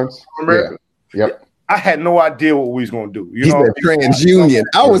insurance. America. Yeah. Yep. I had no idea what we was gonna do. You know, TransUnion.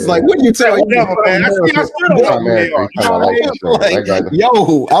 I was like, "What are you telling me?" Man. I still don't know who they are. You know what I mean? Like,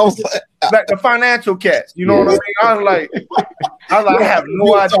 yo, I was like the financial cats. You know what I mean? I was like, I have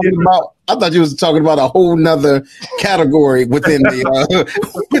no idea. I thought you was talking about a whole nother category within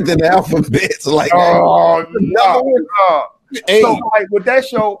the alphabet. Like, no. Hey. So like with that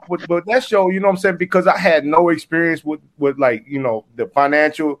show, you know what I'm saying? Because I had no experience with like,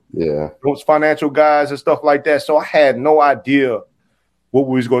 the those financial guys and stuff like that. So I had no idea what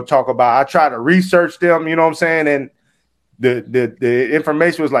we was going to talk about. I tried to research them, you know what I'm saying? And the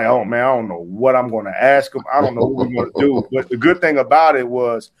information was like, oh man, I don't know what I'm going to ask them. I don't know what we're going to do. But the good thing about it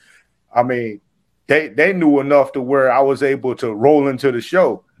was, I mean, they knew enough to where I was able to roll into the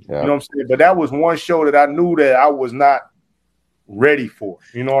show. Yeah. You know what I'm saying? But that was one show that I knew that I was not ready for.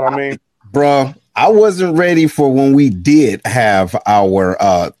 You know what I mean? Bro, I wasn't ready for when we did have our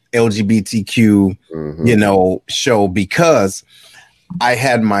LGBTQ, show, because I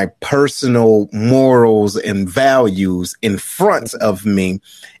had my personal morals and values in front of me.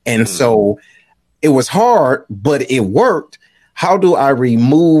 And so it was hard, but it worked. How do I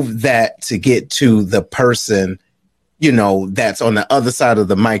remove that to get to the person, that's on the other side of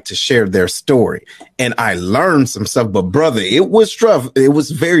the mic to share their story? And I learned some stuff, but brother, it was tough. It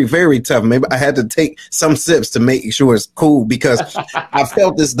was very, very tough. Maybe I had to take some sips to make sure it's cool, because I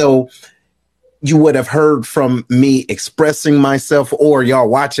felt as though you would have heard from me expressing myself, or y'all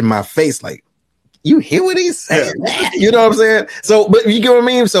watching my face like, you hear what he's saying? You know what I'm saying? So, but you get what I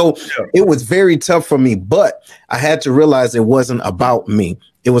mean? So it was very tough for me, but I had to realize it wasn't about me.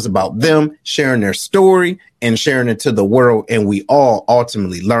 It was about them sharing their story and sharing it to the world. And we all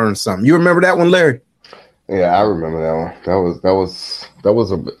ultimately learned something. You remember that one, Larry? Yeah, I remember that one. That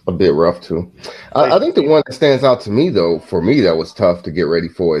was a bit rough too. I think the one that stands out to me, though, for me, that was tough to get ready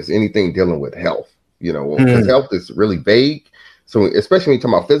for is anything dealing with health. Because health is really vague. So especially when you talk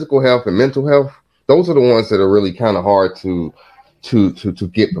about physical health and mental health, those are the ones that are really kind of hard to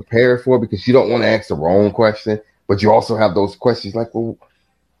get prepared for, because you don't want to ask the wrong question, but you also have those questions like, well,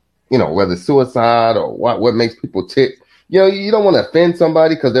 whether it's suicide or what makes people tick. You don't want to offend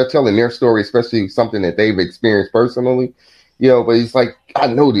somebody because they're telling their story, especially something that they've experienced personally. But it's like, I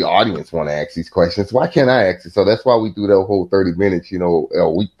know the audience want to ask these questions. Why can't I ask it? So that's why we do that whole 30 minutes, a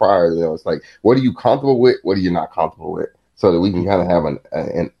week prior. It's like, what are you comfortable with? What are you not comfortable with? So that we can kind of have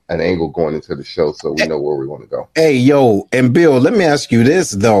an angle going into the show, so we know where we want to go. Hey, yo, and Bill, let me ask you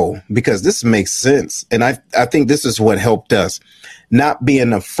this, though, because this makes sense. And I think this is what helped us, not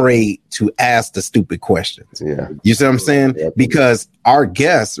being afraid to ask the stupid questions. Yeah. You see what I'm saying? Yeah. Because our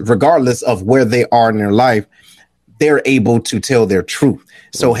guests, regardless of where they are in their life, they're able to tell their truth.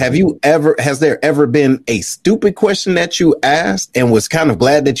 So has there ever been a stupid question that you asked and was kind of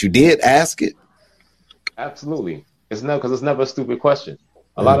glad that you did ask it? Absolutely. It's never a stupid question.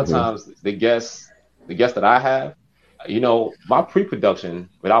 A lot of times the guests that I have, my pre-production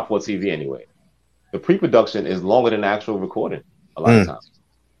with Out for TV anyway, the pre-production is longer than the actual recording a lot of times.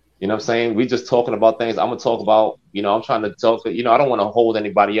 You know what I'm saying? We just talking about things. I'm going to talk about, I'm trying to talk, I don't want to hold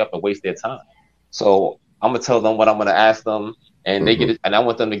anybody up and waste their time. So I'm going to tell them what I'm going to ask them, and they get it, and I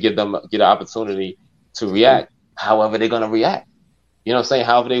want them to get an opportunity to react however they're going to react. You know what I'm saying?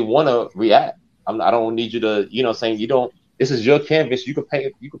 However they want to react. I don't need you to, this is your canvas. You can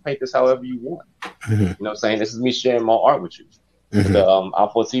paint this however you want. You know what I'm saying? This is me sharing my art with you. The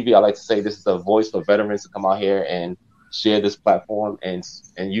Out for TV, I like to say this is a voice for veterans to come out here and share this platform and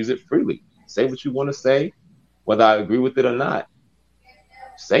use it freely. Say what you want to say, whether I agree with it or not.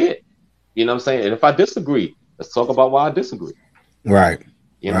 Say it. You know what I'm saying? And if I disagree, let's talk about why I disagree. Right.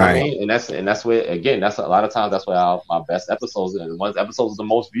 You know what I mean? And that's where, again, that's a lot of times that's where my best episodes are. And once episodes are the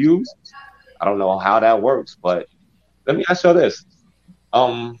most views, I don't know how that works, but let me ask you this.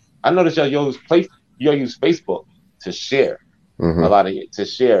 I noticed y'all use Facebook to share to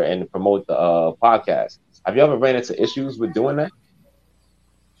share and promote the podcast. Have you ever ran into issues with doing that?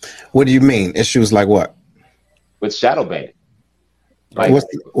 What do you mean? Issues like what? With shadow banning. Like,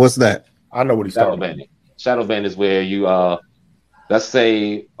 what's that? I know what he's talking about. Shadow ban is where you let's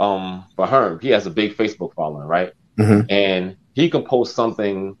say for Herm, he has a big Facebook following, right? And he can post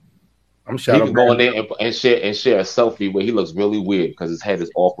something. He can go in there and share a selfie where he looks really weird because his head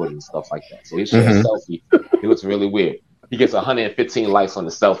is awkward and stuff like that. So he shares a selfie. He looks really weird. He gets 115 likes on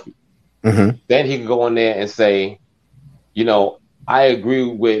the selfie. Then he can go in there and say, I agree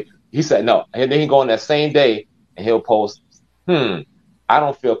with. He said no, and then he go on that same day and he'll post, I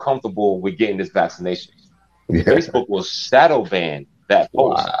don't feel comfortable with getting this vaccination. Yeah. Facebook will shadow ban that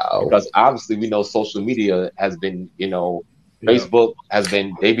post because obviously we know social media has been, Facebook has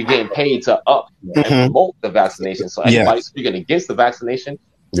been, they've been getting paid to up and promote the vaccination. So anybody speaking against the vaccination,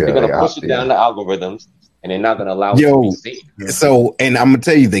 they're going to push it down the algorithms and they're not going to allow it to be seen. So, and I'm going to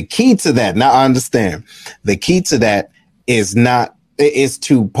tell you the key to that. Now I understand the key to that is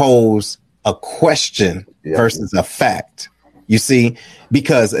to pose a question versus a fact. You see,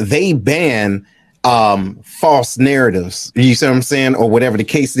 because they ban false narratives, you see what I'm saying, or whatever the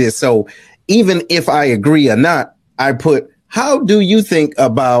case is. So even if I agree or not, I put, how do you think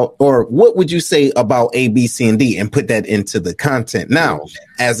about, or what would you say about A, B, C, and D, and put that into the content. Now,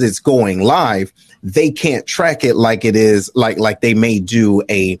 as it's going live, they can't track it like it is like they may do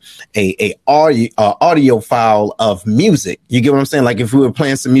a audio file of music. You get what I'm saying? Like if we were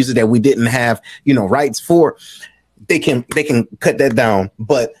playing some music that we didn't have, rights for, they can cut that down.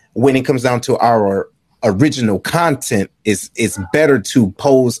 But when it comes down to our original content, it's better to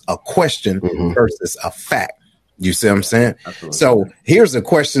pose a question versus a fact. You see what I'm saying? Absolutely. So here's a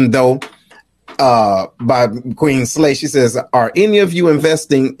question though, by Queen Slay. She says, are any of you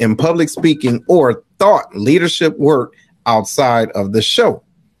investing in public speaking or thought leadership work outside of the show?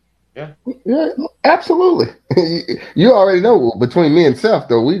 Yeah, absolutely. You already know, between me and Seth,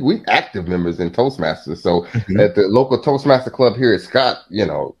 though, we active members in Toastmasters. So at the local Toastmaster club here at Scott,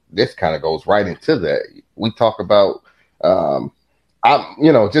 this kind of goes right into that. We talk about,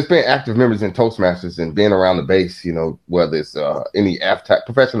 just being active members in Toastmasters and being around the base, whether it's any type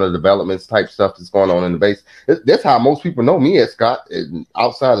professional developments type stuff that's going on in the base. That's how most people know me at Scott, and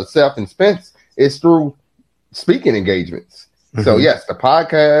outside of Seth and Spence, is through speaking engagements. So yes, the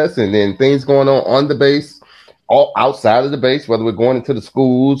podcast and then things going on the base, all outside of the base, whether we're going into the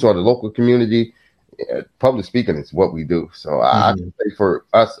schools or the local community, public speaking is what we do. So I can say for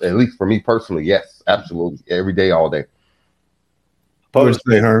us, at least for me personally, yes, absolutely, every day, all day. Public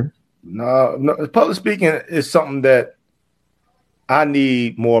speaking, no, public speaking is something that I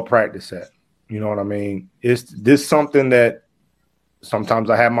need more practice at. You know what I mean? It's this something that sometimes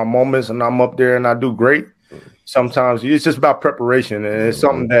I have my moments and I'm up there and I do great. Sometimes it's just about preparation, and it's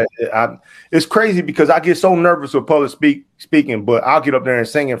something that it's crazy because I get so nervous with public speaking, but I'll get up there and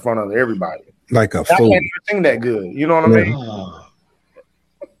sing in front of everybody. Like a fool. I can't even sing that good. You know what I mean?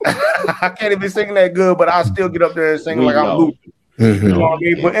 I can't even sing that good, but I'll still get up there and sing I'm losing. You know what I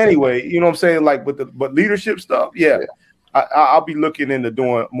mean? But anyway, you know what I'm saying? Like but leadership stuff, I'll be looking into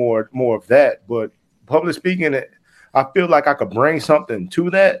doing more of that. But public speaking, I feel like I could bring something to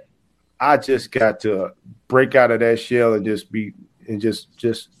that. I just got to break out of that shell and just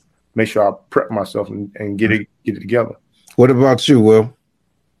make sure I prep myself and get it together. What about you, Will?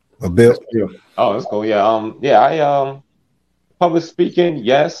 Bill? Oh, that's cool. Yeah. I public speaking,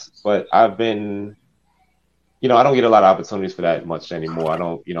 yes, but I've been, I don't get a lot of opportunities for that much anymore. I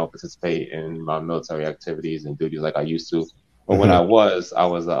don't, participate in my military activities and duties like I used to. But when I was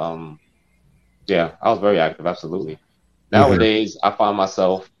very active. Absolutely. Nowadays, I find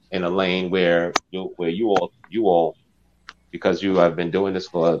myself in a lane where you all, because you have been doing this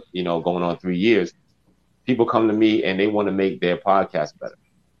for, going on 3 years, people come to me and they want to make their podcast better.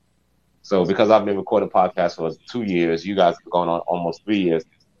 So because I've been recording podcasts for 2 years, you guys have gone on almost 3 years,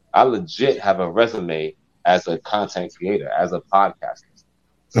 I legit have a resume as a content creator, as a podcaster.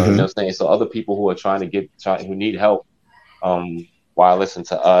 So, you know what I'm saying? So other people who are who need help, while listening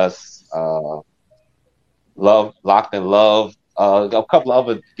to us, Locked in Love, a couple of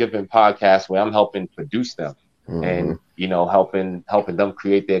other given podcasts where I'm helping produce them and, helping them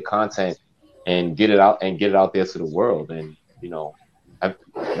create their content and get it out there to the world. And,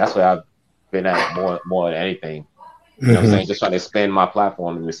 that's where I've been at more than anything. You know what I'm saying? Just trying to expand my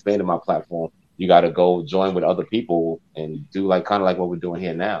platform, and expanding my platform. You got to go join with other people and do kind of like what we're doing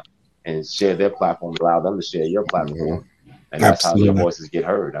here now, and share their platform, allow them to share your platform. And that's how your voices get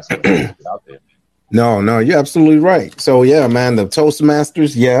heard. That's how they get out there. No, you're absolutely right. So yeah, man, the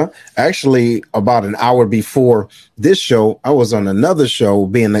Toastmasters. Actually, about an hour before this show, I was on another show,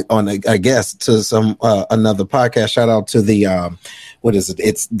 being on a guest to some another podcast. Shout out to the what is it?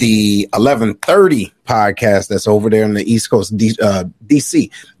 It's the 1130 podcast that's over there in the East Coast, DC.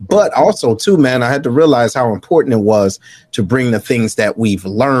 But also, too, man, I had to realize how important it was to bring the things that we've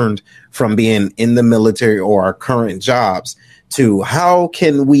learned from being in the military or our current jobs to how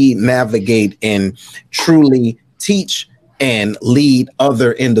can we navigate and truly teach and lead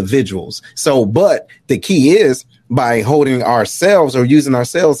other individuals. So, but the key is by holding ourselves or using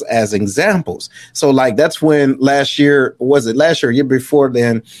ourselves as examples. So like that's when year before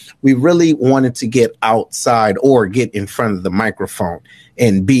then, we really wanted to get outside or get in front of the microphone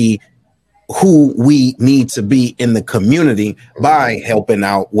and be who we need to be in the community by helping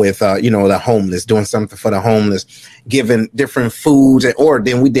out with, the homeless, doing something for the homeless, giving different foods, or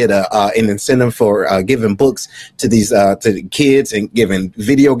then we did an incentive for giving books to these to the kids and giving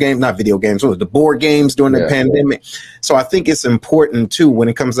the board games during the pandemic. So I think it's important too when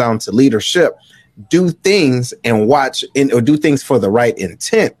it comes down to leadership, do things and or do things for the right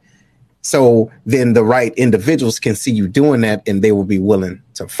intent. So then the right individuals can see you doing that and they will be willing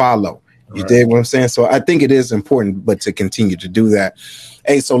to follow. You dig what I'm saying? So I think it is important, but to continue to do that.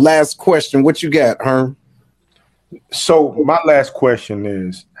 Hey, so last question. What you got, Herm? So my last question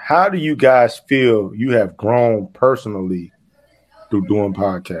is, how do you guys feel you have grown personally through doing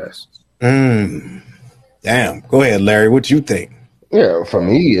podcasts? Damn. Go ahead, Larry. What you think? Yeah, for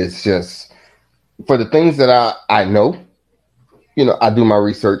me, it's just for the things that I know. You know, I do my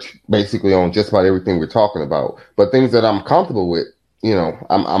research basically on just about everything we're talking about. But things that I'm comfortable with, you know,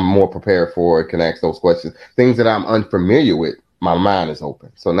 I'm more prepared for, can ask those questions. Things that I'm unfamiliar with, my mind is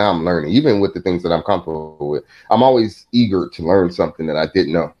open. So now I'm learning. Even with the things that I'm comfortable with, I'm always eager to learn something that I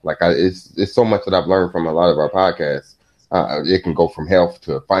didn't know. Like it's so much that I've learned from a lot of our podcasts. It can go from health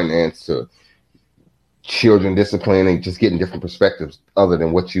to finance to children discipline and just getting different perspectives other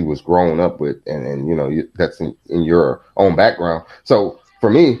than what you was growing up with, and you know, that's in your own background. So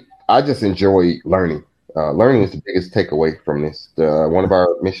for me, I just enjoy learning. Learning is the biggest takeaway from this. One of our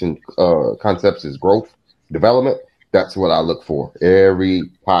mission concepts is growth, development. That's what I look for every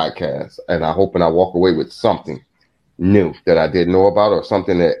podcast, and I hope and I walk away with something new that I didn't know about, or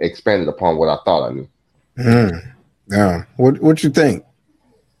something that expanded upon what I thought I knew. Yeah. What you think,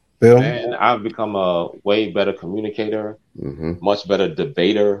 Bill? And I've become a way better communicator, much better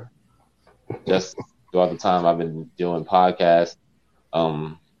debater. Just throughout the time I've been doing podcasts,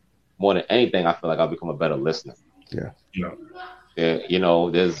 more than anything, I feel like I've become a better listener. Yeah. You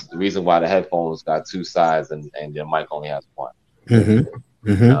know, there's the reason why the headphones got two sides and your mic only has one. Mm-hmm.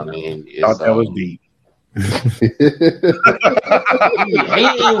 You know what I mean, Thought that was deep. He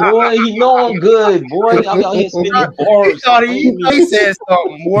hating, boy. He know I'm good, boy. I'm out here spitting bars. He thought he said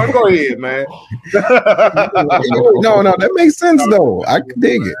something, boy. Go ahead, man. No, that makes sense though. I can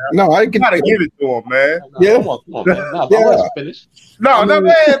dig it. No, I can gotta give it to him, man. Yeah. Come on, man. No, I wasn't finished. No, man.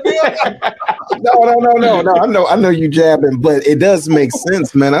 No. I know you jabbing, but it does make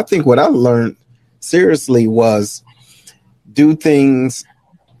sense, man. I think what I learned seriously was do things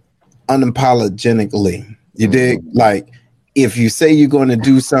unapologetically. You dig? Like, if you say you're going to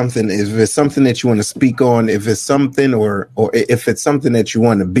do something, if it's something that you want to speak on, if it's something or if it's something that you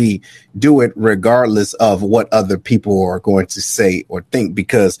want to be, do it regardless of what other people are going to say or think,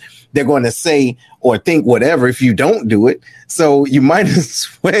 because they're going to say or think whatever if you don't do it. So you might as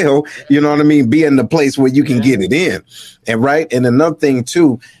well, you know what I mean, be in the place where you can get it in. And right. And another thing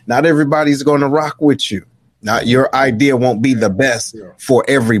too, not everybody's going to rock with you. Now, your idea won't be the best for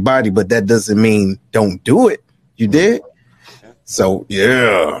everybody, but that doesn't mean don't do it. You did? So,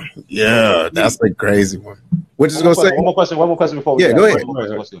 yeah, that's a crazy one. What you going to say? One more question before we go ahead.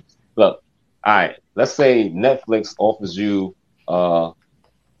 Look, all right, let's say Netflix offers you a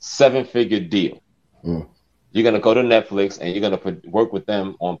 7-figure deal. You're going to go to Netflix and you're going to work with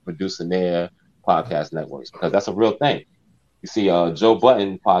them on producing their podcast networks, because that's a real thing. You see, Joe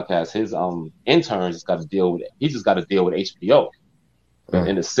Budden podcast, his interns just got to deal with it. He just got to deal with HBO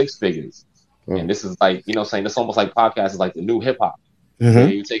in the 6 figures. And this is like, you know, saying this almost like podcast is like the new hip hop.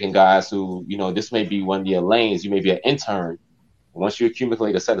 You're taking guys who, you know, this may be one of your lanes. You may be an intern. Once you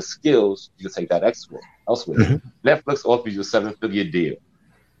accumulate a set of skills, you can take that elsewhere. Netflix offers you a 7-figure deal.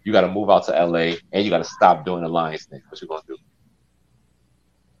 You got to move out to LA and you got to stop doing the Lions thing. What you gonna do?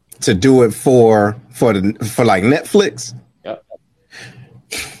 To do it for like Netflix?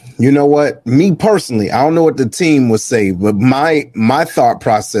 You know what? Me personally, I don't know what the team would say, but my thought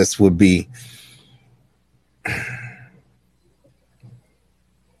process would be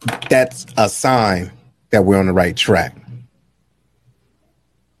that's a sign that we're on the right track.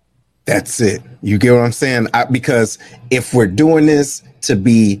 That's it. You get what I'm saying? Because if we're doing this to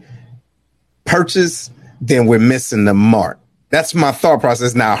be purchased, then we're missing the mark. That's my thought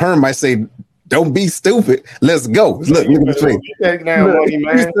process. Now, Herm might say, don't be stupid. Let's go. Look at the face. Take down money,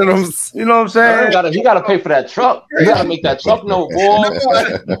 man. You know what I'm saying? You gotta pay for that truck. You gotta make that truck note, boy.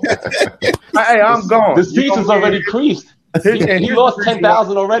 Hey, I'm gone. The seats is already creased. He lost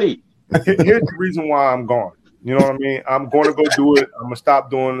 10,000 already. Here's the reason why I'm gone. You know what I mean? I'm going to go do it. I'm gonna stop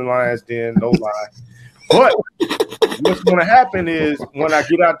doing the Lions Den. No lie. But what's going to happen is when I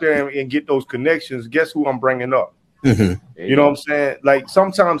get out there and get those connections, guess who I'm bringing up? You know what I'm saying? Like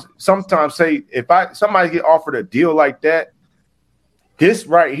sometimes say if somebody get offered a deal like that, this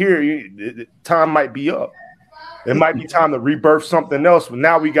right here, time might be up. It might be time to rebirth something else. But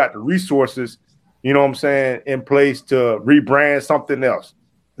now we got the resources, you know what I'm saying, in place to rebrand something else.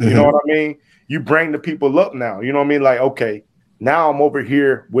 You know what I mean? You bring the people up now. You know what I mean? Like, okay, now I'm over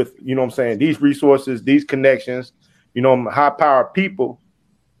here with, you know what I'm saying, these resources, these connections, you know, high-powered people.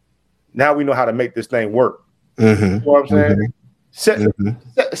 Now we know how to make this thing work. You know what I'm saying?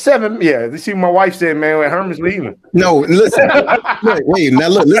 Seven, yeah. You see, my wife said, "Man, when Herman's leaving." No, listen. wait. Now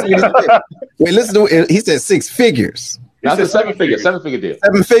look. Listen. Wait, listen to it. He said 6 figures. That's a 7-figure deal.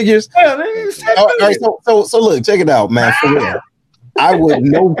 7 figures. Yeah, all right. So look, check it out, man. For real, I would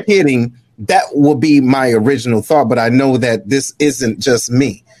no kidding that will be my original thought, but I know that this isn't just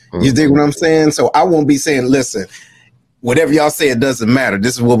me. You dig what I'm saying? So I won't be saying, listen, whatever y'all say, it doesn't matter.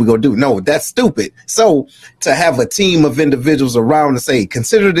 This is what we're going to do. No, that's stupid. So to have a team of individuals around and say,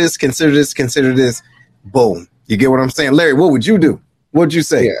 consider this, boom. You get what I'm saying? Larry, what would you do? What would you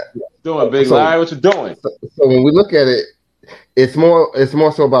say? Yeah. Doing big Larry, what you doing? So when we look at it, it's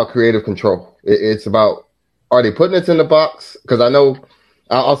more so about creative control. It's about, are they putting it in the box? Because I know,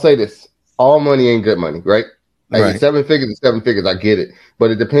 I'll say this, all money ain't good money, right? Like Right. 7 figures is 7 figures. I get it,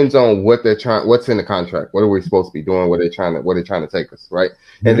 but it depends on what they're trying. What's in the contract? What are we supposed to be doing? Where they're trying to take us, right?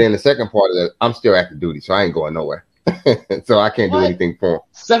 Mm-hmm. And then the second part of that, I'm still active duty, so I ain't going nowhere. So I can't do anything for them.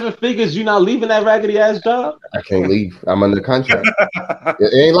 7 figures, you not leaving that raggedy ass job? I can't leave. I'm under contract.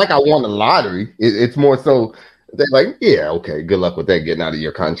 It ain't like I won the lottery. It's more so they're like, yeah, okay, good luck with that getting out of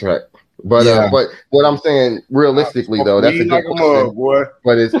your contract. But but what I'm saying realistically though, that's a good question.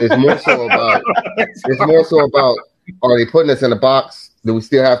 But it's more so about are they putting us in a box? Do we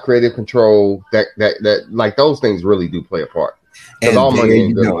still have creative control? That like those things really do play a part. Because all money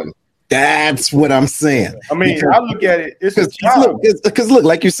ain't good money. That's what I'm saying. I mean, I look at it. It's because look,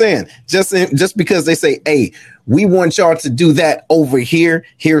 like you're saying, just because they say, "Hey, we want y'all to do that over here.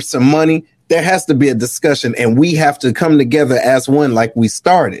 Here's some money." There has to be a discussion, and we have to come together as one, like we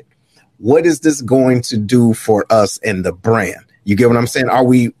started. What is this going to do for us and the brand? You get what I'm saying? Are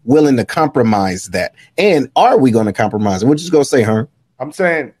we willing to compromise that? And are we going to compromise it? What you going to say, Herm? I'm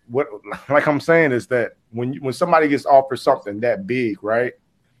saying I'm saying is that when somebody gets offered something that big, right?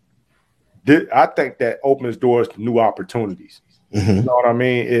 I think that opens doors to new opportunities. Mm-hmm. You know what I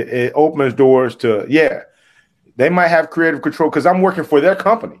mean? It opens doors to, they might have creative control because I'm working for their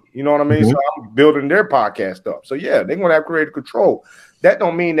company. You know what I mean? Mm-hmm. So I'm building their podcast up. So they're going to have creative control. That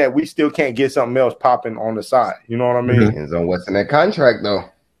don't mean that we still can't get something else popping on the side. You know what I mean? Depends on what's in that contract, though.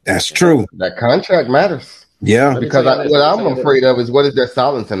 That's true. That contract matters. Yeah. Because what I'm afraid of is what is they're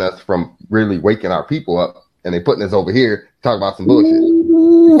silencing us from really waking our people up, and they putting us over here talking about some bullshit.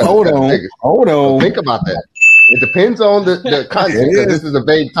 Ooh, hold on. So think about that. It depends on the content, because this is a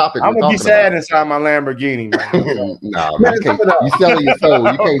vague topic. I'm gonna be sad inside my Lamborghini. Nah, man, you selling your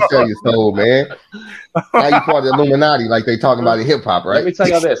soul. You can't sell your soul, man. Now you part of the Illuminati, like they talking about in hip hop, right? Let me tell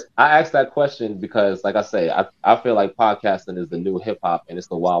you this. I asked that question because, like I say, I feel like podcasting is the new hip hop, and it's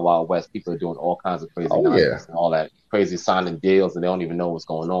the wild, wild west. People are doing all kinds of crazy nonsense and all that crazy signing deals, and they don't even know what's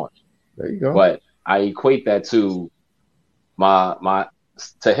going on. There you go. But I equate that to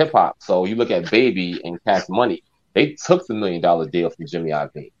to hip hop. So you look at Baby and Cash Money. They took the $1 million deal from Jimmy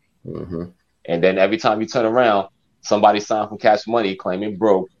Iovine. Mm-hmm. And then every time you turn around, somebody signed from Cash Money claiming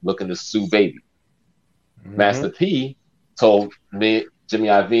broke, looking to sue Baby. Mm-hmm. Master P told me, Jimmy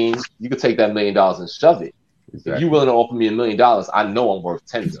Iovine, you could take that $1 million and shove it. Exactly. If you're willing to offer me $1 million, I know I'm worth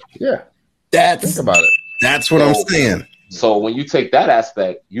 10 million. Yeah. Think about it. That's what I'm saying. So when you take that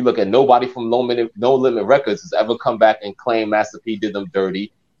aspect, you look at nobody from No Limit Records has ever come back and claimed Master P did them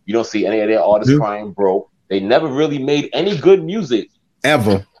dirty. You don't see any of their artists crying broke. They never really made any good music.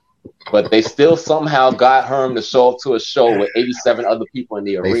 Ever. But they still somehow got Herm to show up to a show with 87 other people in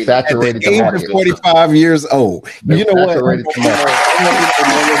the arena. They saturated the market. 45 years old. You know what?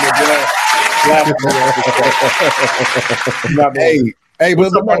 Hey,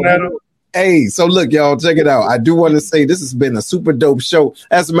 but hey, so look, y'all, check it out. I do want to say this has been a super dope show.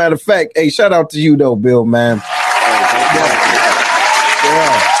 As a matter of fact, hey, shout out to you though, Bill, man.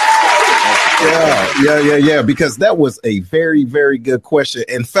 Yeah, because that was a very, very good question.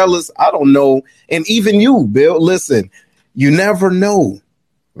 And fellas, I don't know, and even you, Bill, listen, you never know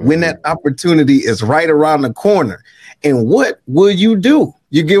when that opportunity is right around the corner. And what will you do?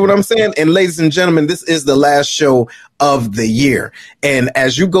 You get what I'm saying? And ladies and gentlemen, this is the last show of the year. And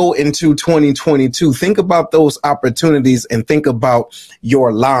as you go into 2022, think about those opportunities and think about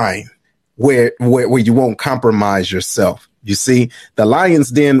your line where you won't compromise yourself. You see, the Lion's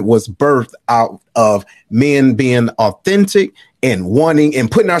Den was birthed out of men being authentic and wanting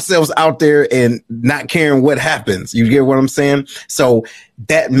and putting ourselves out there and not caring what happens. You get what I'm saying? So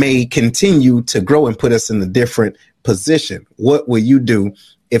that may continue to grow and put us in a different position. What will you do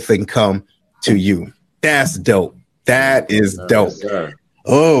if it can come to you? That's dope. That is dope. Yes,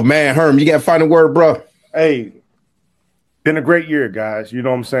 oh, man, Herm, you got to find a word, bro. Hey, been a great year, guys. You know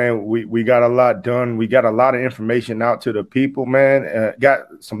what I'm saying? We got a lot done. We got a lot of information out to the people, man. Got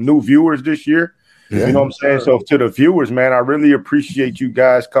some new viewers this year. Yeah. You know what I'm saying? So to the viewers, man, I really appreciate you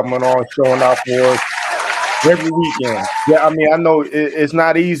guys coming on, showing out for us every weekend. Yeah, I mean, I know it's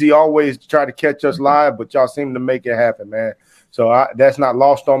not easy always to try to catch us live, but y'all seem to make it happen, man. So that's not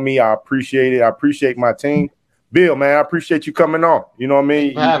lost on me. I appreciate it. I appreciate my team. Bill, man, I appreciate you coming on. You know what I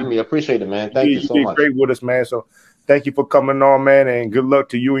mean? For having me. I appreciate it, man. Thank you so much. Great with us, man. So thank you for coming on, man, and good luck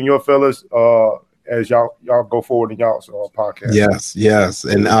to you and your fellas as y'all go forward in y'all's podcast. Yes.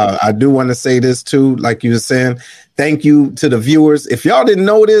 And I do want to say this too, like you were saying, thank you to the viewers. If y'all didn't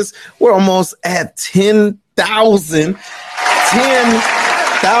know this, we're almost at 10,000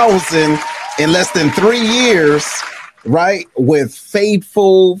 in less than 3 years, right? With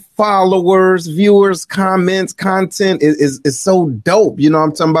faithful followers, viewers, comments, content is so dope. You know what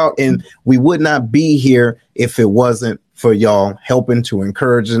I'm talking about? And we would not be here if it wasn't for y'all helping to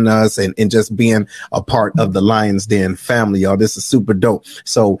encouraging us and just being a part of the Lions Den family, y'all. This is super dope.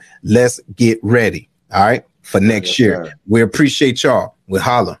 So let's get ready. All right. For next year. Sir. We appreciate y'all. We'll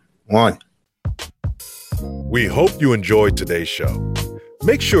holler on. We hope you enjoyed today's show.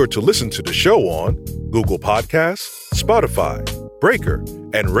 Make sure to listen to the show on Google Podcasts, Spotify, Breaker,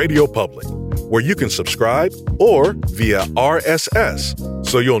 and Radio Public, where you can subscribe, or via RSS,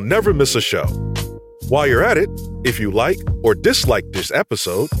 so you'll never miss a show. While you're at it, if you like or dislike this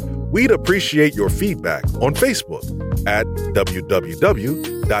episode, we'd appreciate your feedback on Facebook at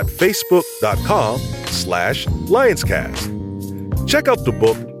www.facebook.com/LionsCast. Check out the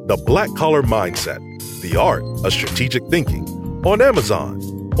book, The Black Collar Mindset, The Art of Strategic Thinking, on Amazon,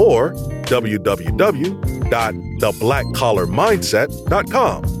 or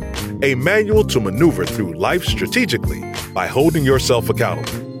www.theblackcollarmindset.com, a manual to maneuver through life strategically by holding yourself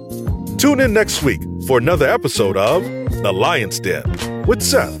accountable. Tune in next week for another episode of The Lions Den with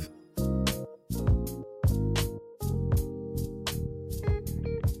Seth.